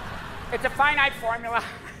 It's a finite formula.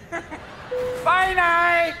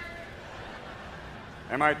 Finite!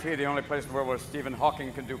 MIT, the only place in the world where Stephen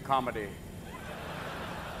Hawking can do comedy.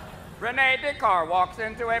 Rene Descartes walks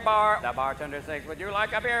into a bar. The bartender says, "Would you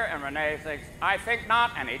like a beer?" And Rene says, "I think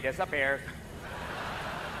not," and he disappears.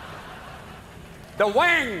 The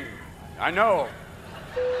wang. I know.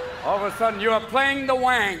 All of a sudden, you are playing the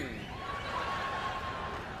wang.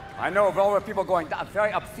 I know of all the people going, "That's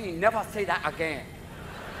very obscene. Never say that again."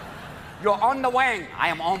 You're on the wang. I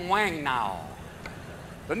am on wang now.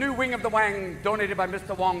 The new wing of the wang, donated by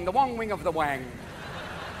Mr. Wong, the Wong wing of the wang.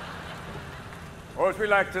 Or as we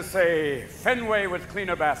like to say, Fenway with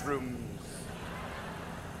cleaner bathrooms.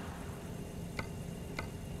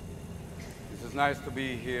 This is nice to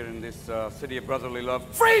be here in this city of brotherly love.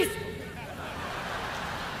 Freeze!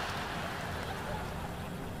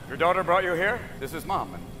 Your daughter brought you here? This is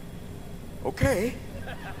Mom. Okay.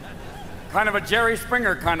 Kind of a Jerry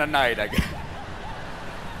Springer kind of night, I guess.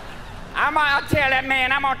 I'm gonna tell that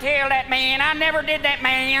man, I never did that,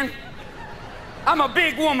 man. I'm a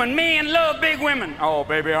big woman, men love big women. Oh,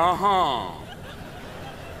 baby, I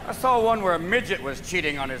saw one where a midget was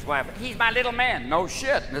cheating on his wife. He's my little man. No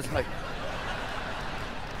shit. And it's like,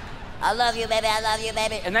 I love you, baby, I love you,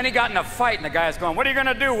 baby. and then he got in a fight, and the guy's going, "What are you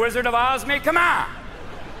gonna do, Wizard of Oz me? Come on.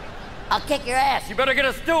 I'll kick your ass. You better get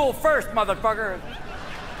a stool first, motherfucker."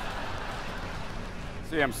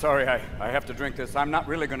 See, I'm sorry, I have to drink this. I'm not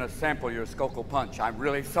really gonna sample your Skokel punch. I'm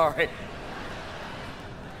really sorry.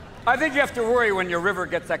 I think you have to worry when your river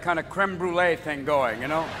gets that kind of creme brulee thing going, you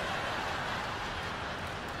know?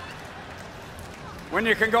 When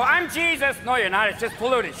you can go, "I'm Jesus." No, you're not, it's just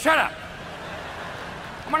polluted. Shut up.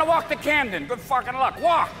 I'm gonna walk to Camden. Good fucking luck.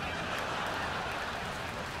 Walk.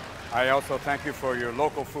 I also thank you for your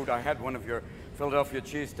local food. I had one of your Philadelphia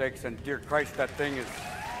cheesesteaks, and dear Christ, that thing is...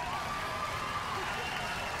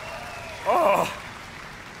 Oh!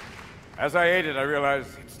 As I ate it, I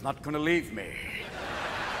realized it's not gonna leave me.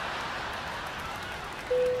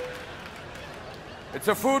 It's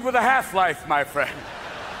a food with a half-life, my friend.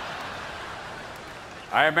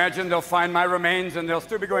 I imagine they'll find my remains and they'll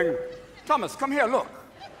still be going, "Thomas, come here, look.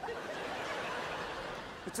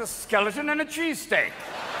 It's a skeleton and a cheesesteak."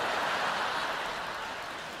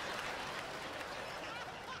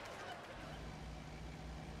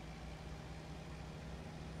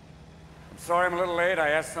 I'm sorry I'm a little late. I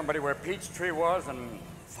asked somebody where Peachtree was and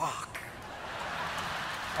fuck.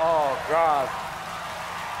 Oh, God.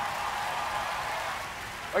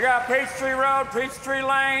 We got Peachtree Road, Peachtree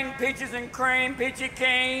Lane, Peaches and Cream, Peachy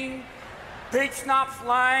Keen, Peach Schnapps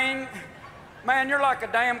Lane. Man, you're like a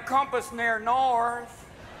damn compass near north.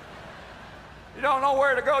 You don't know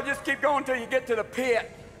where to go, just keep going till you get to the pit.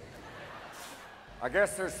 I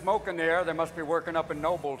guess there's smoke in the air. They must be working up in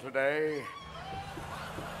Noble today.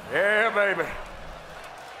 Yeah, baby.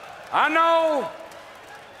 I know.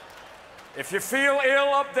 If you feel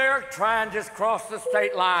ill up there, try and just cross the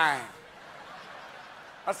state line.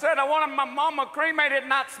 I said I wanted my mama cremated,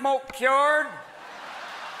 not smoke cured.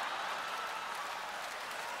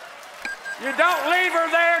 You don't leave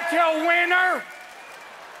her there till winter.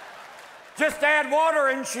 Just add water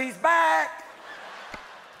and she's back.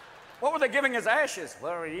 What were they giving as ashes?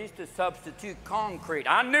 Well, we used to substitute concrete.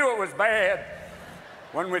 I knew it was bad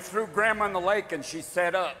when we threw Grandma in the lake and she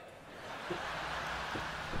set up.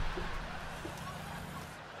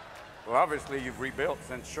 Well, obviously you've rebuilt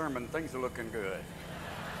since Sherman. Things are looking good.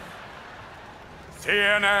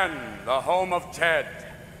 CNN, the home of Ted.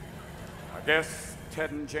 I guess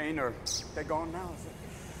Ted and Jane are they gone now? Is it?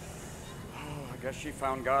 Oh, I guess she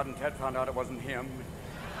found God and Ted found out it wasn't him.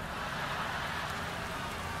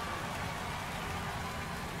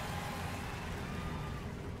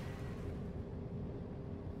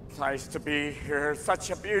 It's nice to be here.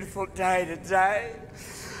 Such a beautiful day today.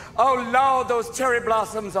 Oh, Lord, those cherry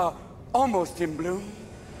blossoms are almost in bloom.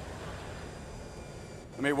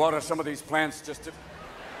 Let me water some of these plants just to...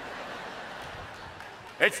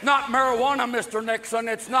 It's not marijuana, Mr. Nixon.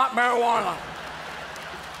 It's not marijuana.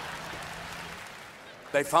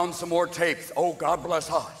 They found some more tapes. Oh, God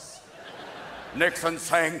bless us. Nixon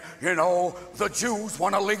saying, you know, the Jews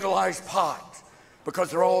want to legalize pot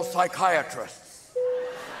because they're all psychiatrists.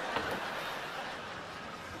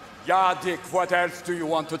 Yeah, Dick, what else do you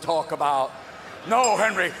want to talk about? No,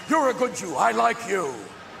 Henry, you're a good Jew. I like you.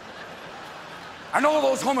 And all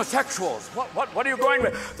those homosexuals, what are you going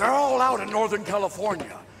with? They're all out in Northern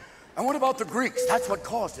California. And what about the Greeks? That's what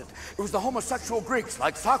caused it. It was the homosexual Greeks,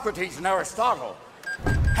 like Socrates and Aristotle.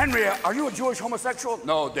 Henry, are you a Jewish homosexual?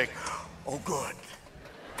 No, Dick. Oh, good.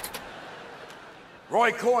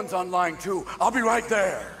 Roy Cohen's online, too. I'll be right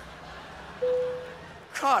there.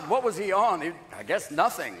 God, what was he on? I guess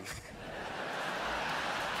nothing.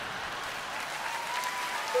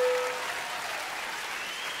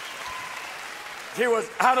 He was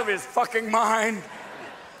out of his fucking mind.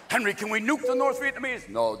 Henry, can we nuke the North Vietnamese?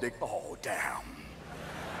 No, Dick. Oh, damn.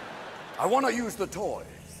 I want to use the toys.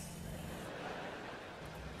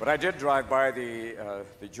 But I did drive by the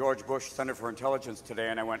George Bush Center for Intelligence today,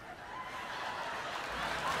 and I went,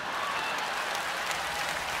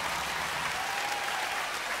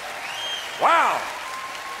 wow.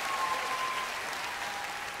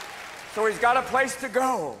 So he's got a place to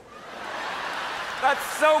go. That's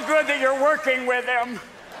so good that you're working with him.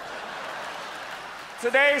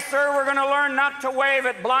 Today, sir, we're going to learn not to wave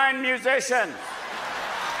at blind musicians.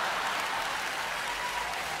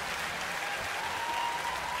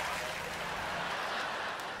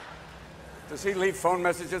 Does he leave phone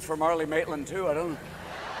messages for Marley Maitland, too? I don't know.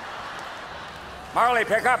 Marley,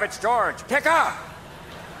 pick up. It's George. Pick up.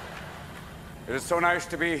 It is so nice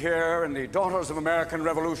to be here in the Daughters of American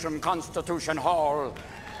Revolution Constitution Hall.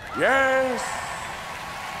 Yes.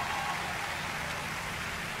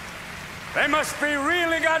 They must be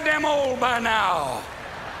really goddamn old by now.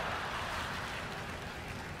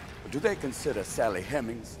 Do they consider Sally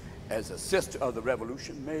Hemings as a sister of the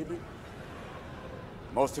revolution, maybe?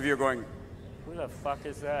 Most of you are going, Who the fuck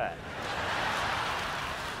is that?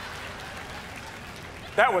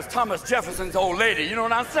 that was Thomas Jefferson's old lady, you know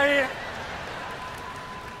what I'm saying?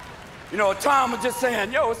 You know, Tom was just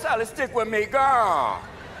saying, yo, Sally, stick with me, girl.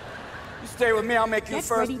 You stay with me, I'll make you Get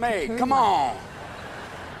first ready to maid. turn Come left. on.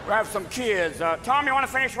 We'll have some kids. Tom, you want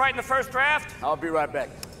to finish writing the first draft? I'll be right back.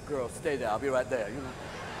 Girl, stay there. I'll be right there, you know.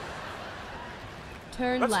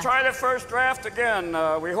 Turn Let's left. try the first draft again.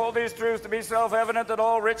 We hold these truths to be self-evident that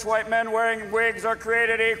all rich white men wearing wigs are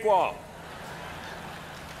created equal.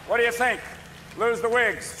 What do you think? Lose the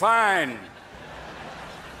wigs. Fine.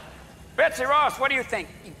 Betsy Ross, what do you think?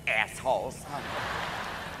 You assholes.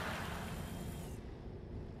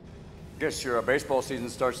 Guess your baseball season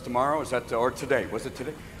starts tomorrow. Is that, or today? Was it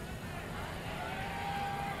today?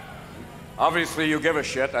 Obviously, you give a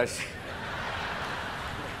shit. I see.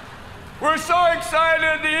 We're so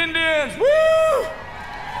excited, the Indians. Woo!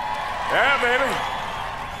 Yeah, baby.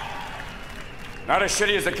 Not as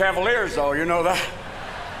shitty as the Cavaliers, though. You know that.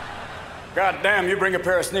 God damn, you bring a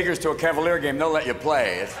pair of sneakers to a Cavalier game, they'll let you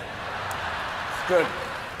play. It's good.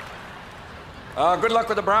 Good luck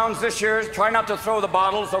with the Browns this year. Try not to throw the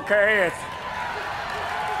bottles, okay?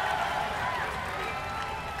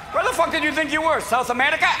 Where the fuck did you think you were? South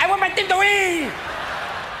America? I want my thing to eat!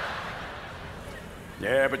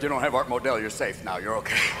 Yeah, but you don't have Art Modell. You're safe now. You're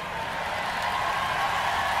okay.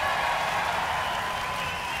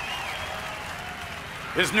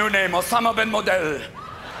 His new name, Osama bin Modell.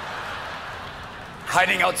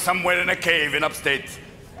 Hiding out somewhere in a cave in upstate.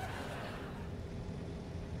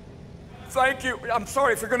 Thank you. I'm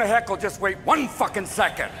sorry, if you're gonna heckle, just wait 1 fucking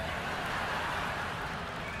second.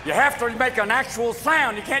 You have to make an actual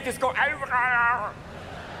sound. You can't just go.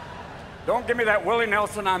 Don't give me that Willie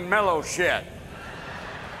Nelson on mellow shit.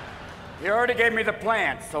 He already gave me the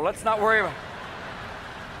plants, so let's not worry about.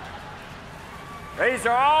 These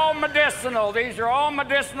are all medicinal. These are all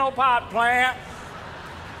medicinal pot plants.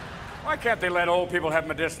 Why can't they let old people have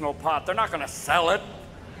medicinal pot? They're not gonna sell it.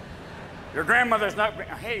 Your grandmother's not.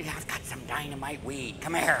 Hey, I've got some dynamite weed.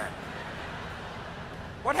 Come here.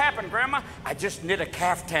 What happened, Grandma? I just knit a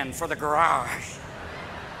caftan for the garage.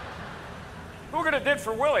 Who could have did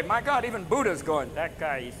for Willie? My God, even Buddha's going. That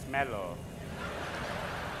guy is mellow.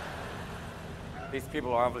 These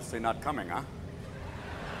people are obviously not coming, huh?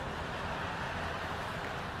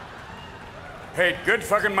 Paid good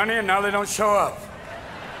fucking money and now they don't show up.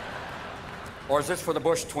 Or is this for the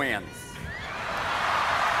Bush twins?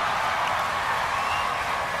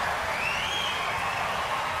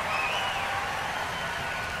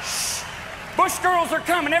 Shh! Bush girls are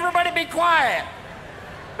coming. Everybody be quiet.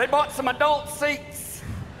 They bought some adult seats.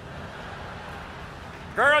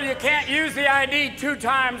 Girl, you can't use the ID 2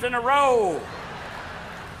 times in a row.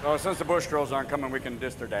 So since the Bush girls aren't coming, we can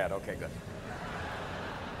diss their dad. Okay, good.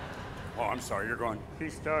 Oh, I'm sorry, you're going. He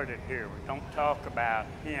started here. We don't talk about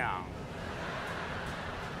him.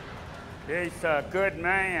 He's a good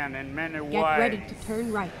man in many ways. Get ready to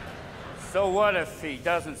turn right. So what if he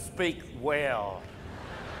doesn't speak well?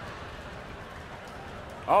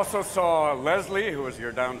 Also saw Leslie, who was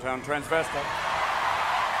your downtown transvestite.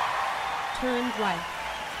 Turn right.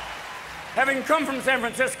 Having come from San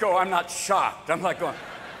Francisco, I'm not shocked. I'm like going,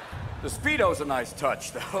 the Speedo's a nice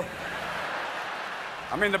touch, though.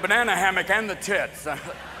 I mean, the banana hammock and the tits.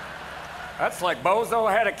 That's like Bozo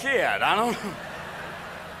had a kid. I don't know.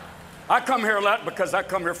 I come here a lot because I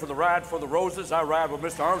come here for the ride for the roses. I ride with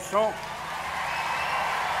Mr. Armstrong.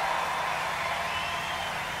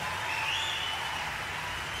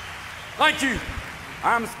 Thank you.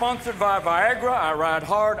 I'm sponsored by Viagra. I ride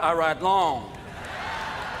hard, I ride long.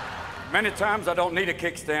 Many times I don't need a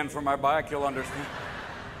kickstand for my bike, you'll understand.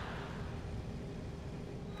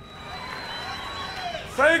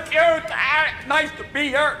 Thank you. Nice to be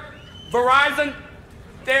here. Verizon.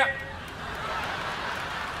 There.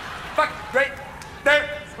 Fuck, great. There.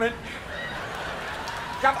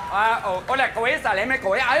 Hola, cô ấy xả lên mấy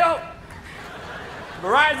cô ấy ấy không?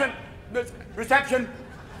 Verizon. Reception.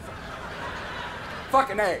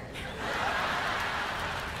 Fucking A.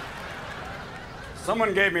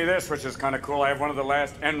 Someone gave me this, which is kind of cool. I have one of the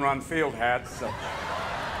last Enron field hats. So.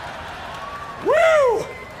 Woo!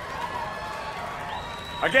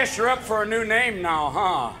 I guess you're up for a new name now,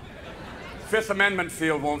 huh? Fifth Amendment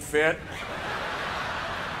field won't fit.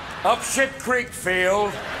 Up Shit Creek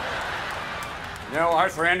field. You know,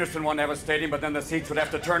 Arthur Anderson wanted to have a stadium, but then the seats would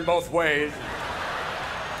have to turn both ways.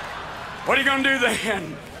 What are you gonna do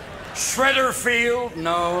then? Shredder Field?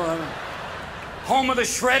 No. Home of the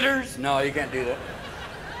Shredders? No, you can't do that.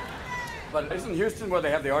 But isn't Houston where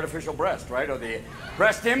they have the artificial breast, right? Or the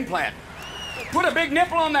breast implant? Put a big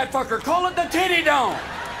nipple on that fucker. Call it the Titty Dome.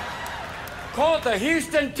 Call it the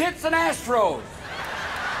Houston Tits and Astros.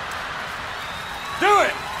 Do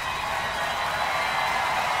it.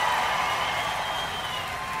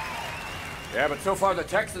 Yeah, but so far the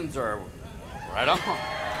Texans are right on.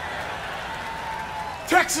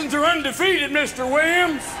 Texans are undefeated, Mr.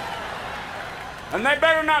 Williams. And they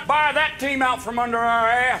better not buy that team out from under our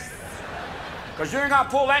ass. Because you're going to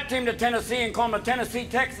pull that team to Tennessee and call them the Tennessee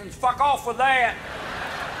Texans. Fuck off with that.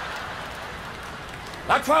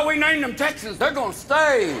 That's why we named them Texans. They're going to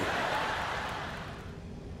stay.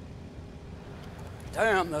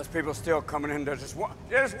 Damn, those people still coming in. Just one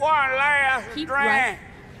last Keep drink. right,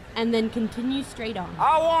 and then continue straight on.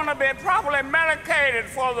 I want to be properly medicated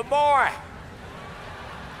for the boy.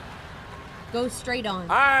 Go straight on.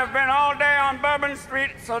 I have been all day on Bourbon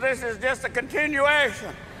Street, so this is just a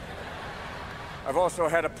continuation. I've also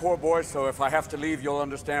had a poor boy, so if I have to leave, you'll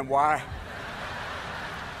understand why.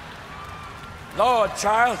 Lord,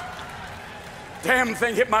 child. Damn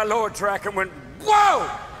thing hit my lower track and went, whoa!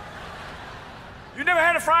 You never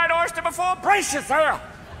had a fried oyster before? Brace yourself.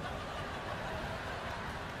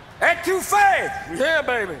 Etouffee. Yeah,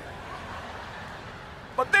 baby.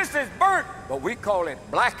 But this is burnt, but we call it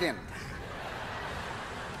blackened.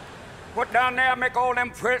 Put down there, make all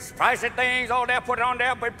them spicy things all there, put it on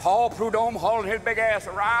there, but Paul Prudhomme hauling his big ass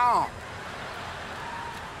around.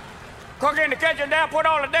 Cook in the kitchen there, put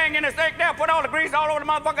all the dang in the steak there, put all the grease all over the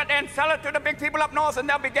motherfucker, and sell it to the big people up north, and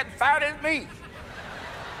they'll be getting fat as meat.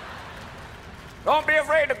 Don't be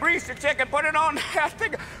afraid to grease the chicken, put it on there,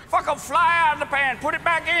 fuck a fly out of the pan, put it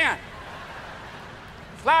back in.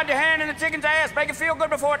 Slide your hand in the chicken's ass, make it feel good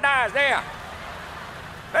before it dies, there.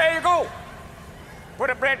 There you go. Put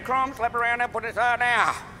a breadcrumb, slap around there, put it down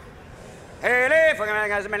there.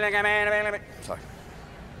 Sorry.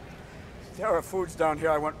 There are foods down here.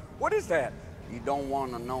 I went, what is that? You don't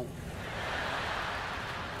want to know.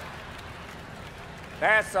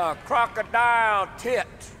 That's a crocodile tit.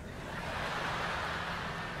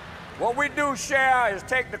 What we do, Cher, is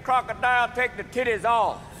take the crocodile, take the titties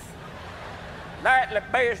off. Lightly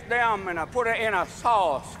baste them and put it in a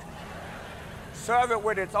sauce. Serve it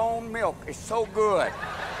with its own milk. It's so good.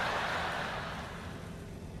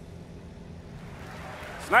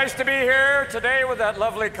 It's nice to be here today with that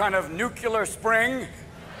lovely kind of nuclear spring.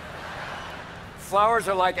 Flowers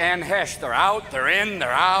are like Anne Hesh. They're out, they're in, they're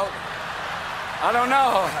out. I don't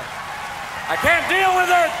know. I can't deal with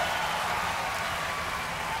it.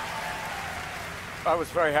 I was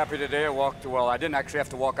very happy today. I walked, well, I didn't actually have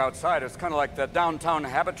to walk outside. It's kind of like the downtown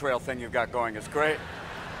habit trail thing you've got going. It's great.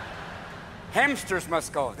 Hamsters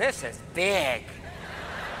must go, this is big.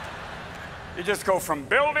 You just go from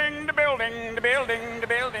building to building to building to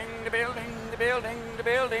building to building to building to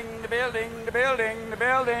building to building to building to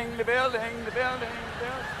building to building to building.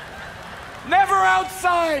 Never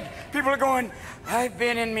outside. People are going, I've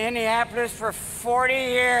been in Minneapolis for 40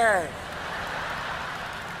 years.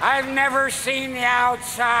 I've never seen the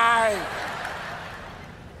outside.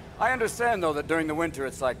 I understand, though, that during the winter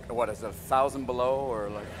it's like, what is it, 1,000 below or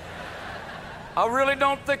like... I really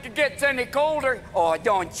don't think it gets any colder. Oh,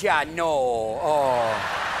 don't ya know? Oh,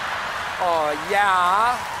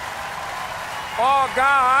 yeah. Oh,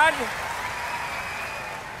 God.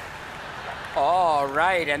 All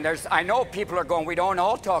right, and I know people are going, we don't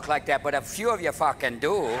all talk like that, but a few of you fucking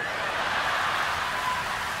do.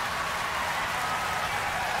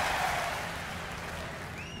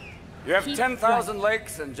 You have 10,000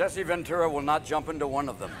 lakes, and Jesse Ventura will not jump into one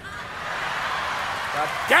of them. God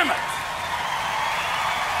damn it!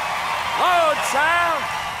 Oh, shall.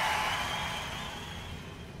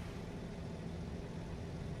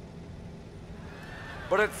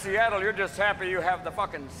 But at Seattle, you're just happy you have the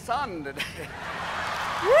fucking sun today.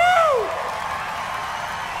 Woo!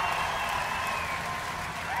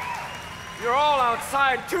 You're all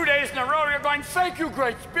outside 2 days in a row. You're going, thank you,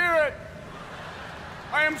 Great Spirit.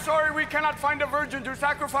 I am sorry we cannot find a virgin to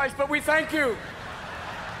sacrifice, but we thank you.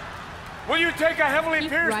 Will you take a heavily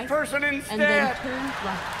pierced right, person instead? and then turn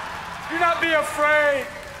right. Do not be afraid.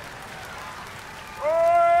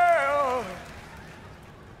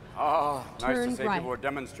 Oh, nice to Turn say right. people are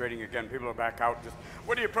demonstrating again. People are back out. Just,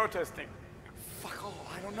 what are you protesting? Fuck all,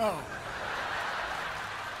 I don't know.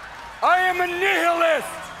 I am a nihilist.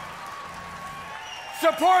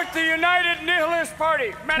 Support the United Nihilist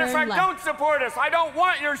Party. Matter of fact, left. don't support us. I don't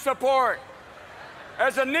want your support.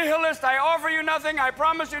 As a nihilist, I offer you nothing. I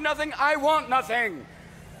promise you nothing. I want nothing.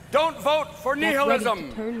 Don't vote for Get ready nihilism.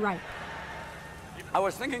 to turn right. I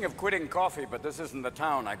was thinking of quitting coffee, but this isn't the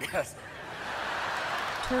town, I guess.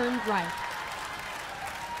 Turn right.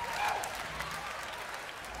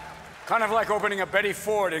 Kind of like opening a Betty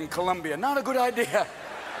Ford in Colombia. Not a good idea.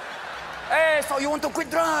 Hey, so you want to quit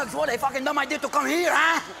drugs? What a fucking dumb idea to come here,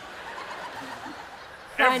 huh?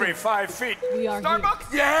 Every 5 feet. We are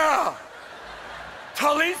Starbucks? Yeah.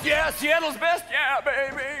 Tully's? Yeah. Seattle's best? Yeah,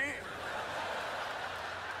 baby.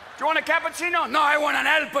 Do you want a cappuccino? No, I want an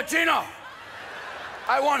Al Pacino.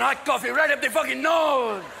 I want hot coffee right up the fucking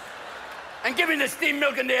nose. And give me the steamed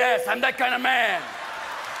milk in the ass. I'm that kind of man.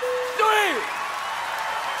 Do it!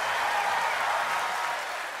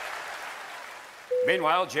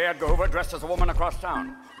 Meanwhile, J. Edgar Hoover dressed as a woman across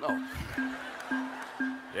town. No.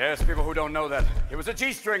 Yes, people who don't know that. He was a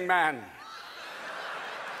G-string man.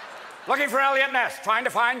 Looking for Elliot Ness, trying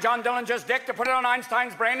to find John Dillinger's dick to put it on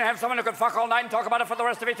Einstein's brain and have someone who could fuck all night and talk about it for the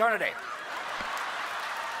rest of eternity.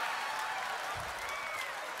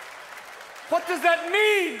 What does that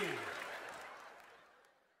mean?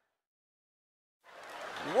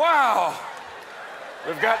 Wow.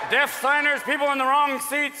 We've got deaf signers, people in the wrong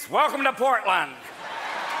seats. Welcome to Portland.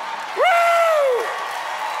 Woo!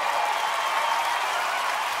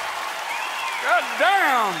 God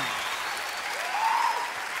damn.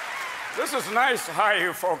 This is nice. Hi,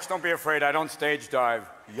 you folks. Don't be afraid. I don't stage dive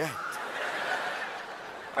yet.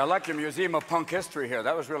 I like your Museum of Punk History here.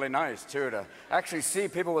 That was really nice, too, to actually see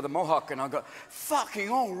people with a mohawk and I'll go, fucking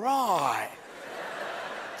all right.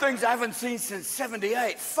 Things I haven't seen since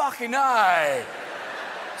 '78. Fucking aye.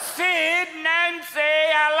 Sid, Nancy,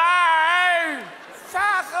 alive.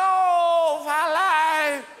 Fuck off,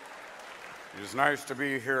 alive. It's nice to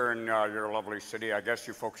be here in your lovely city. I guess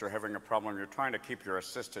you folks are having a problem. You're trying to keep your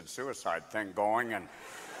assisted suicide thing going, and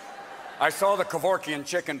I saw the Kevorkian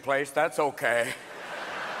chicken place. That's okay.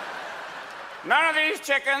 None of these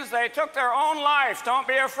chickens, they took their own life. Don't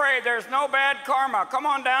be afraid. There's no bad karma. Come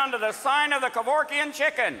on down to the sign of the Kevorkian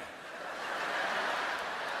chicken.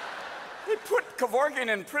 They put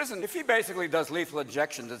Kevorkian in prison. If he basically does lethal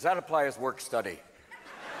injection, does that apply as work study?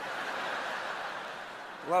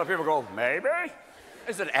 A lot of people go, maybe?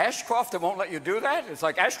 Is it Ashcroft that won't let you do that? It's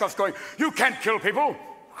like Ashcroft's going, you can't kill people.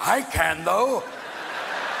 I can, though.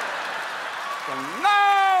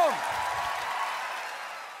 No!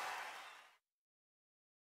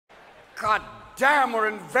 God damn, we're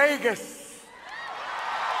in Vegas.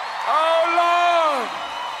 Oh, Lord!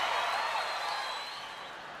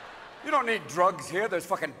 You don't need drugs here. There's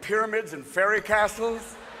fucking pyramids and fairy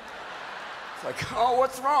castles. It's like, oh,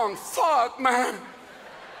 what's wrong? Fuck, man.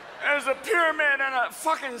 There's a pyramid and a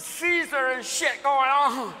fucking Caesar and shit going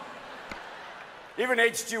on. Even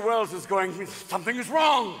H.G. Wells is going, something is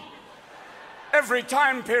wrong. Every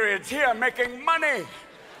time period's here making money.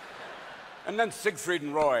 And then Siegfried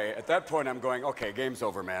and Roy. At that point, I'm going, okay, game's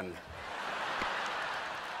over, man.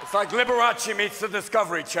 It's like Liberace meets the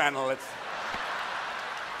Discovery Channel. It's...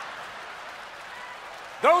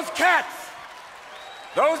 Those cats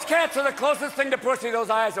are the closest thing to pussy those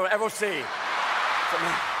eyes will ever see.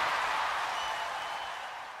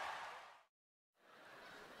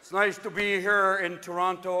 It's nice to be here in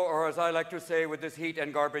Toronto, or as I like to say with this heat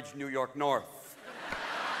and garbage, New York North.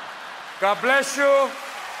 God bless you.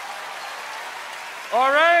 All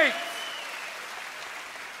right.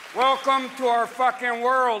 Welcome to our fucking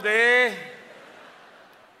world, eh?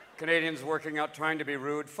 Canadians working out trying to be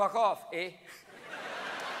rude. Fuck off, eh?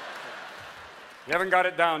 You haven't got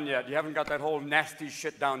it down yet. You haven't got that whole nasty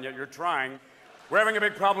shit down yet. You're trying. We're having a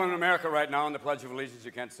big problem in America right now. In the Pledge of Allegiance,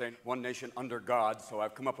 you can't say one nation under God. So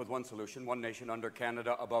I've come up with one solution: one nation under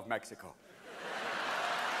Canada, above Mexico.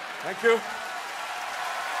 Thank you.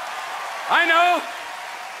 I know.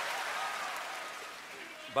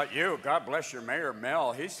 But you, God bless your mayor,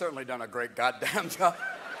 Mel. He's certainly done a great goddamn job.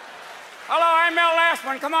 Hello, I'm Mel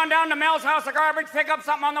Lastman. Come on down to Mel's House of Garbage. Pick up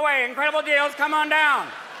something on the way. Incredible deals. Come on down.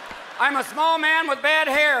 I'm a small man with bad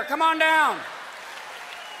hair. Come on down.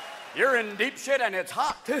 You're in deep shit and it's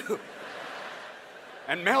hot, too.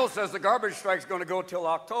 And Mel says the garbage strike's going to go till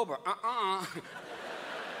October.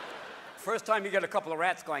 First time you get a couple of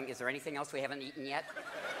rats going, is there anything else we haven't eaten yet?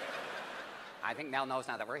 I think Mel knows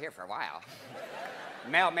now that we're here for a while.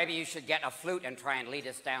 Mel, maybe you should get a flute and try and lead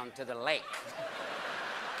us down to the lake.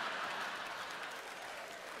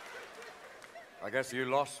 I guess you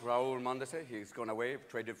lost Raul Mondesi. He's gone away,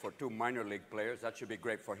 traded for 2 minor league players. That should be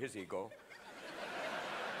great for his ego.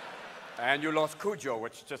 And you lost Cujo,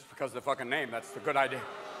 which just because of the fucking name, that's a good idea.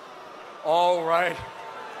 All right.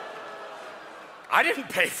 I didn't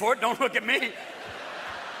pay for it, don't look at me.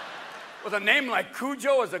 With a name like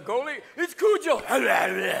Cujo as a goalie, it's Cujo.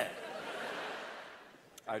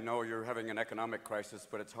 I know you're having an economic crisis,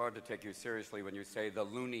 but it's hard to take you seriously when you say the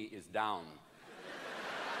loony is down.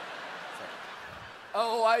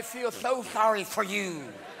 Oh, I feel so sorry for you.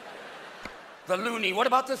 The loony. What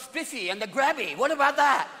about the spiffy and the grabby? What about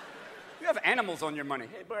that? You have animals on your money.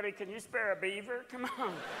 Hey, buddy, can you spare a beaver? Come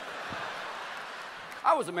on.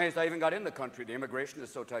 I was amazed I even got in the country. The immigration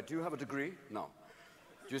is so tight. Do you have a degree? No.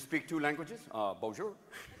 Do you speak 2 languages? Bonjour.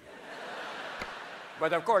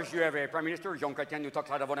 But of course, you have a Prime Minister, Jean Chrétien, who talks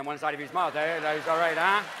out of one side of his mouth, eh? That's all right,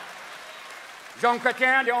 huh? Jean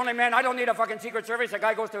Chrétien, the only man, I don't need a fucking Secret Service. A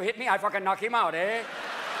guy goes to hit me, I fucking knock him out, eh?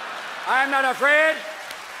 I'm not afraid.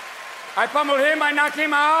 I pummel him, I knock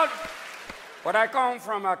him out. But I come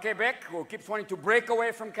from Quebec, who keeps wanting to break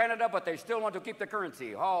away from Canada, but they still want to keep the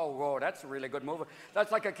currency. Oh, whoa, that's a really good move.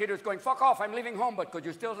 That's like a kid who's going, fuck off, I'm leaving home, but could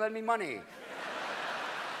you still lend me money?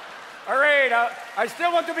 All right, I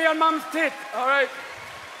still want to be on mom's tit, all right?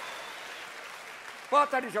 But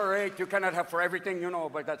that is all right. You cannot have for everything, you know,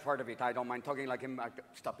 but that's part of it. I don't mind talking like him.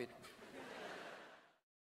 Stop it.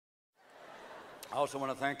 I also want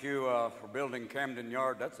to thank you for building Camden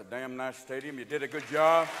Yard. That's a damn nice stadium. You did a good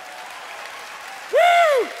job.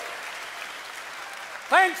 Woo!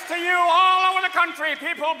 Thanks to you, all over the country,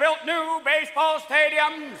 people built new baseball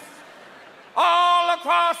stadiums. All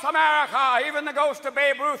across America, even the ghost of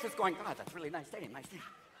Babe Ruth is going, God, that's a really nice stadium, nice stadium.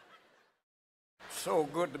 So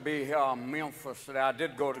good to be here in Memphis today. I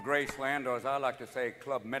did go to Graceland, or as I like to say,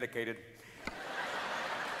 Club Medicated.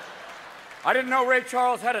 I didn't know Ray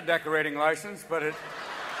Charles had a decorating license, but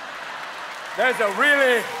there's some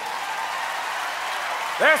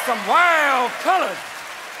wild colors.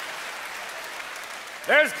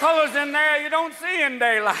 There's colors in there you don't see in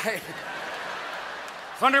daylight.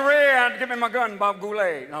 Sonny Ray, give me my gun, Bob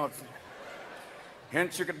Goulet. No,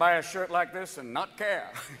 hence you could buy a shirt like this and not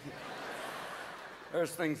care.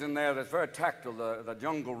 There's things in there that's very tactile. The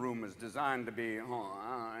jungle room is designed to be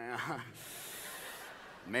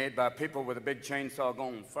made by people with a big chainsaw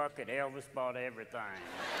going, fuck it, Elvis bought everything.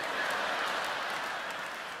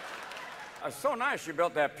 It's so nice you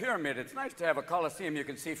built that pyramid. It's nice to have a coliseum you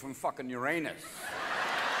can see from fucking Uranus.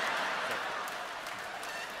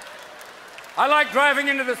 I like driving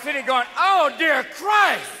into the city going, oh, dear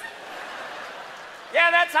Christ.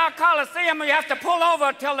 Yeah, that's our coliseum. You have to pull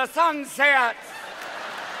over till the sun sets.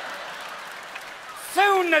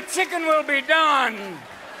 Soon the chicken will be done.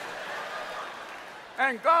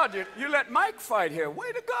 And God, you let Mike fight here.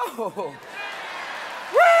 Way to go. Woo!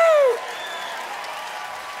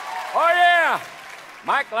 Oh, yeah.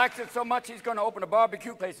 Mike likes it so much, he's going to open a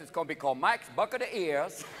barbecue place. It's going to be called Mike's Bucket of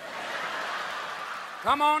Ears.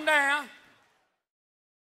 Come on down.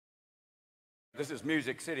 This is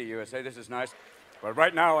Music City, USA. This is nice. But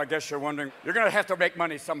right now, I guess you're wondering, you're going to have to make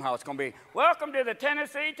money somehow. It's going to be, welcome to the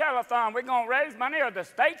Tennessee Telethon. We're going to raise money or the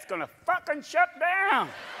state's going to fucking shut down.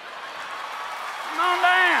 Come on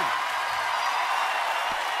down.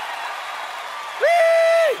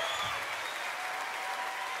 Whee!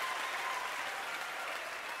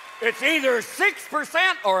 It's either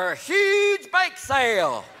 6% or a huge bake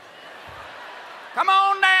sale. Come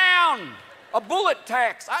on down. A bullet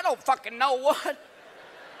tax. I don't fucking know what.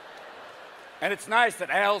 And it's nice that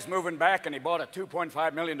Al's moving back and he bought a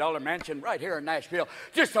 $2.5 million mansion right here in Nashville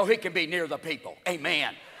just so he can be near the people.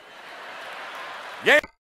 Amen. Yeah.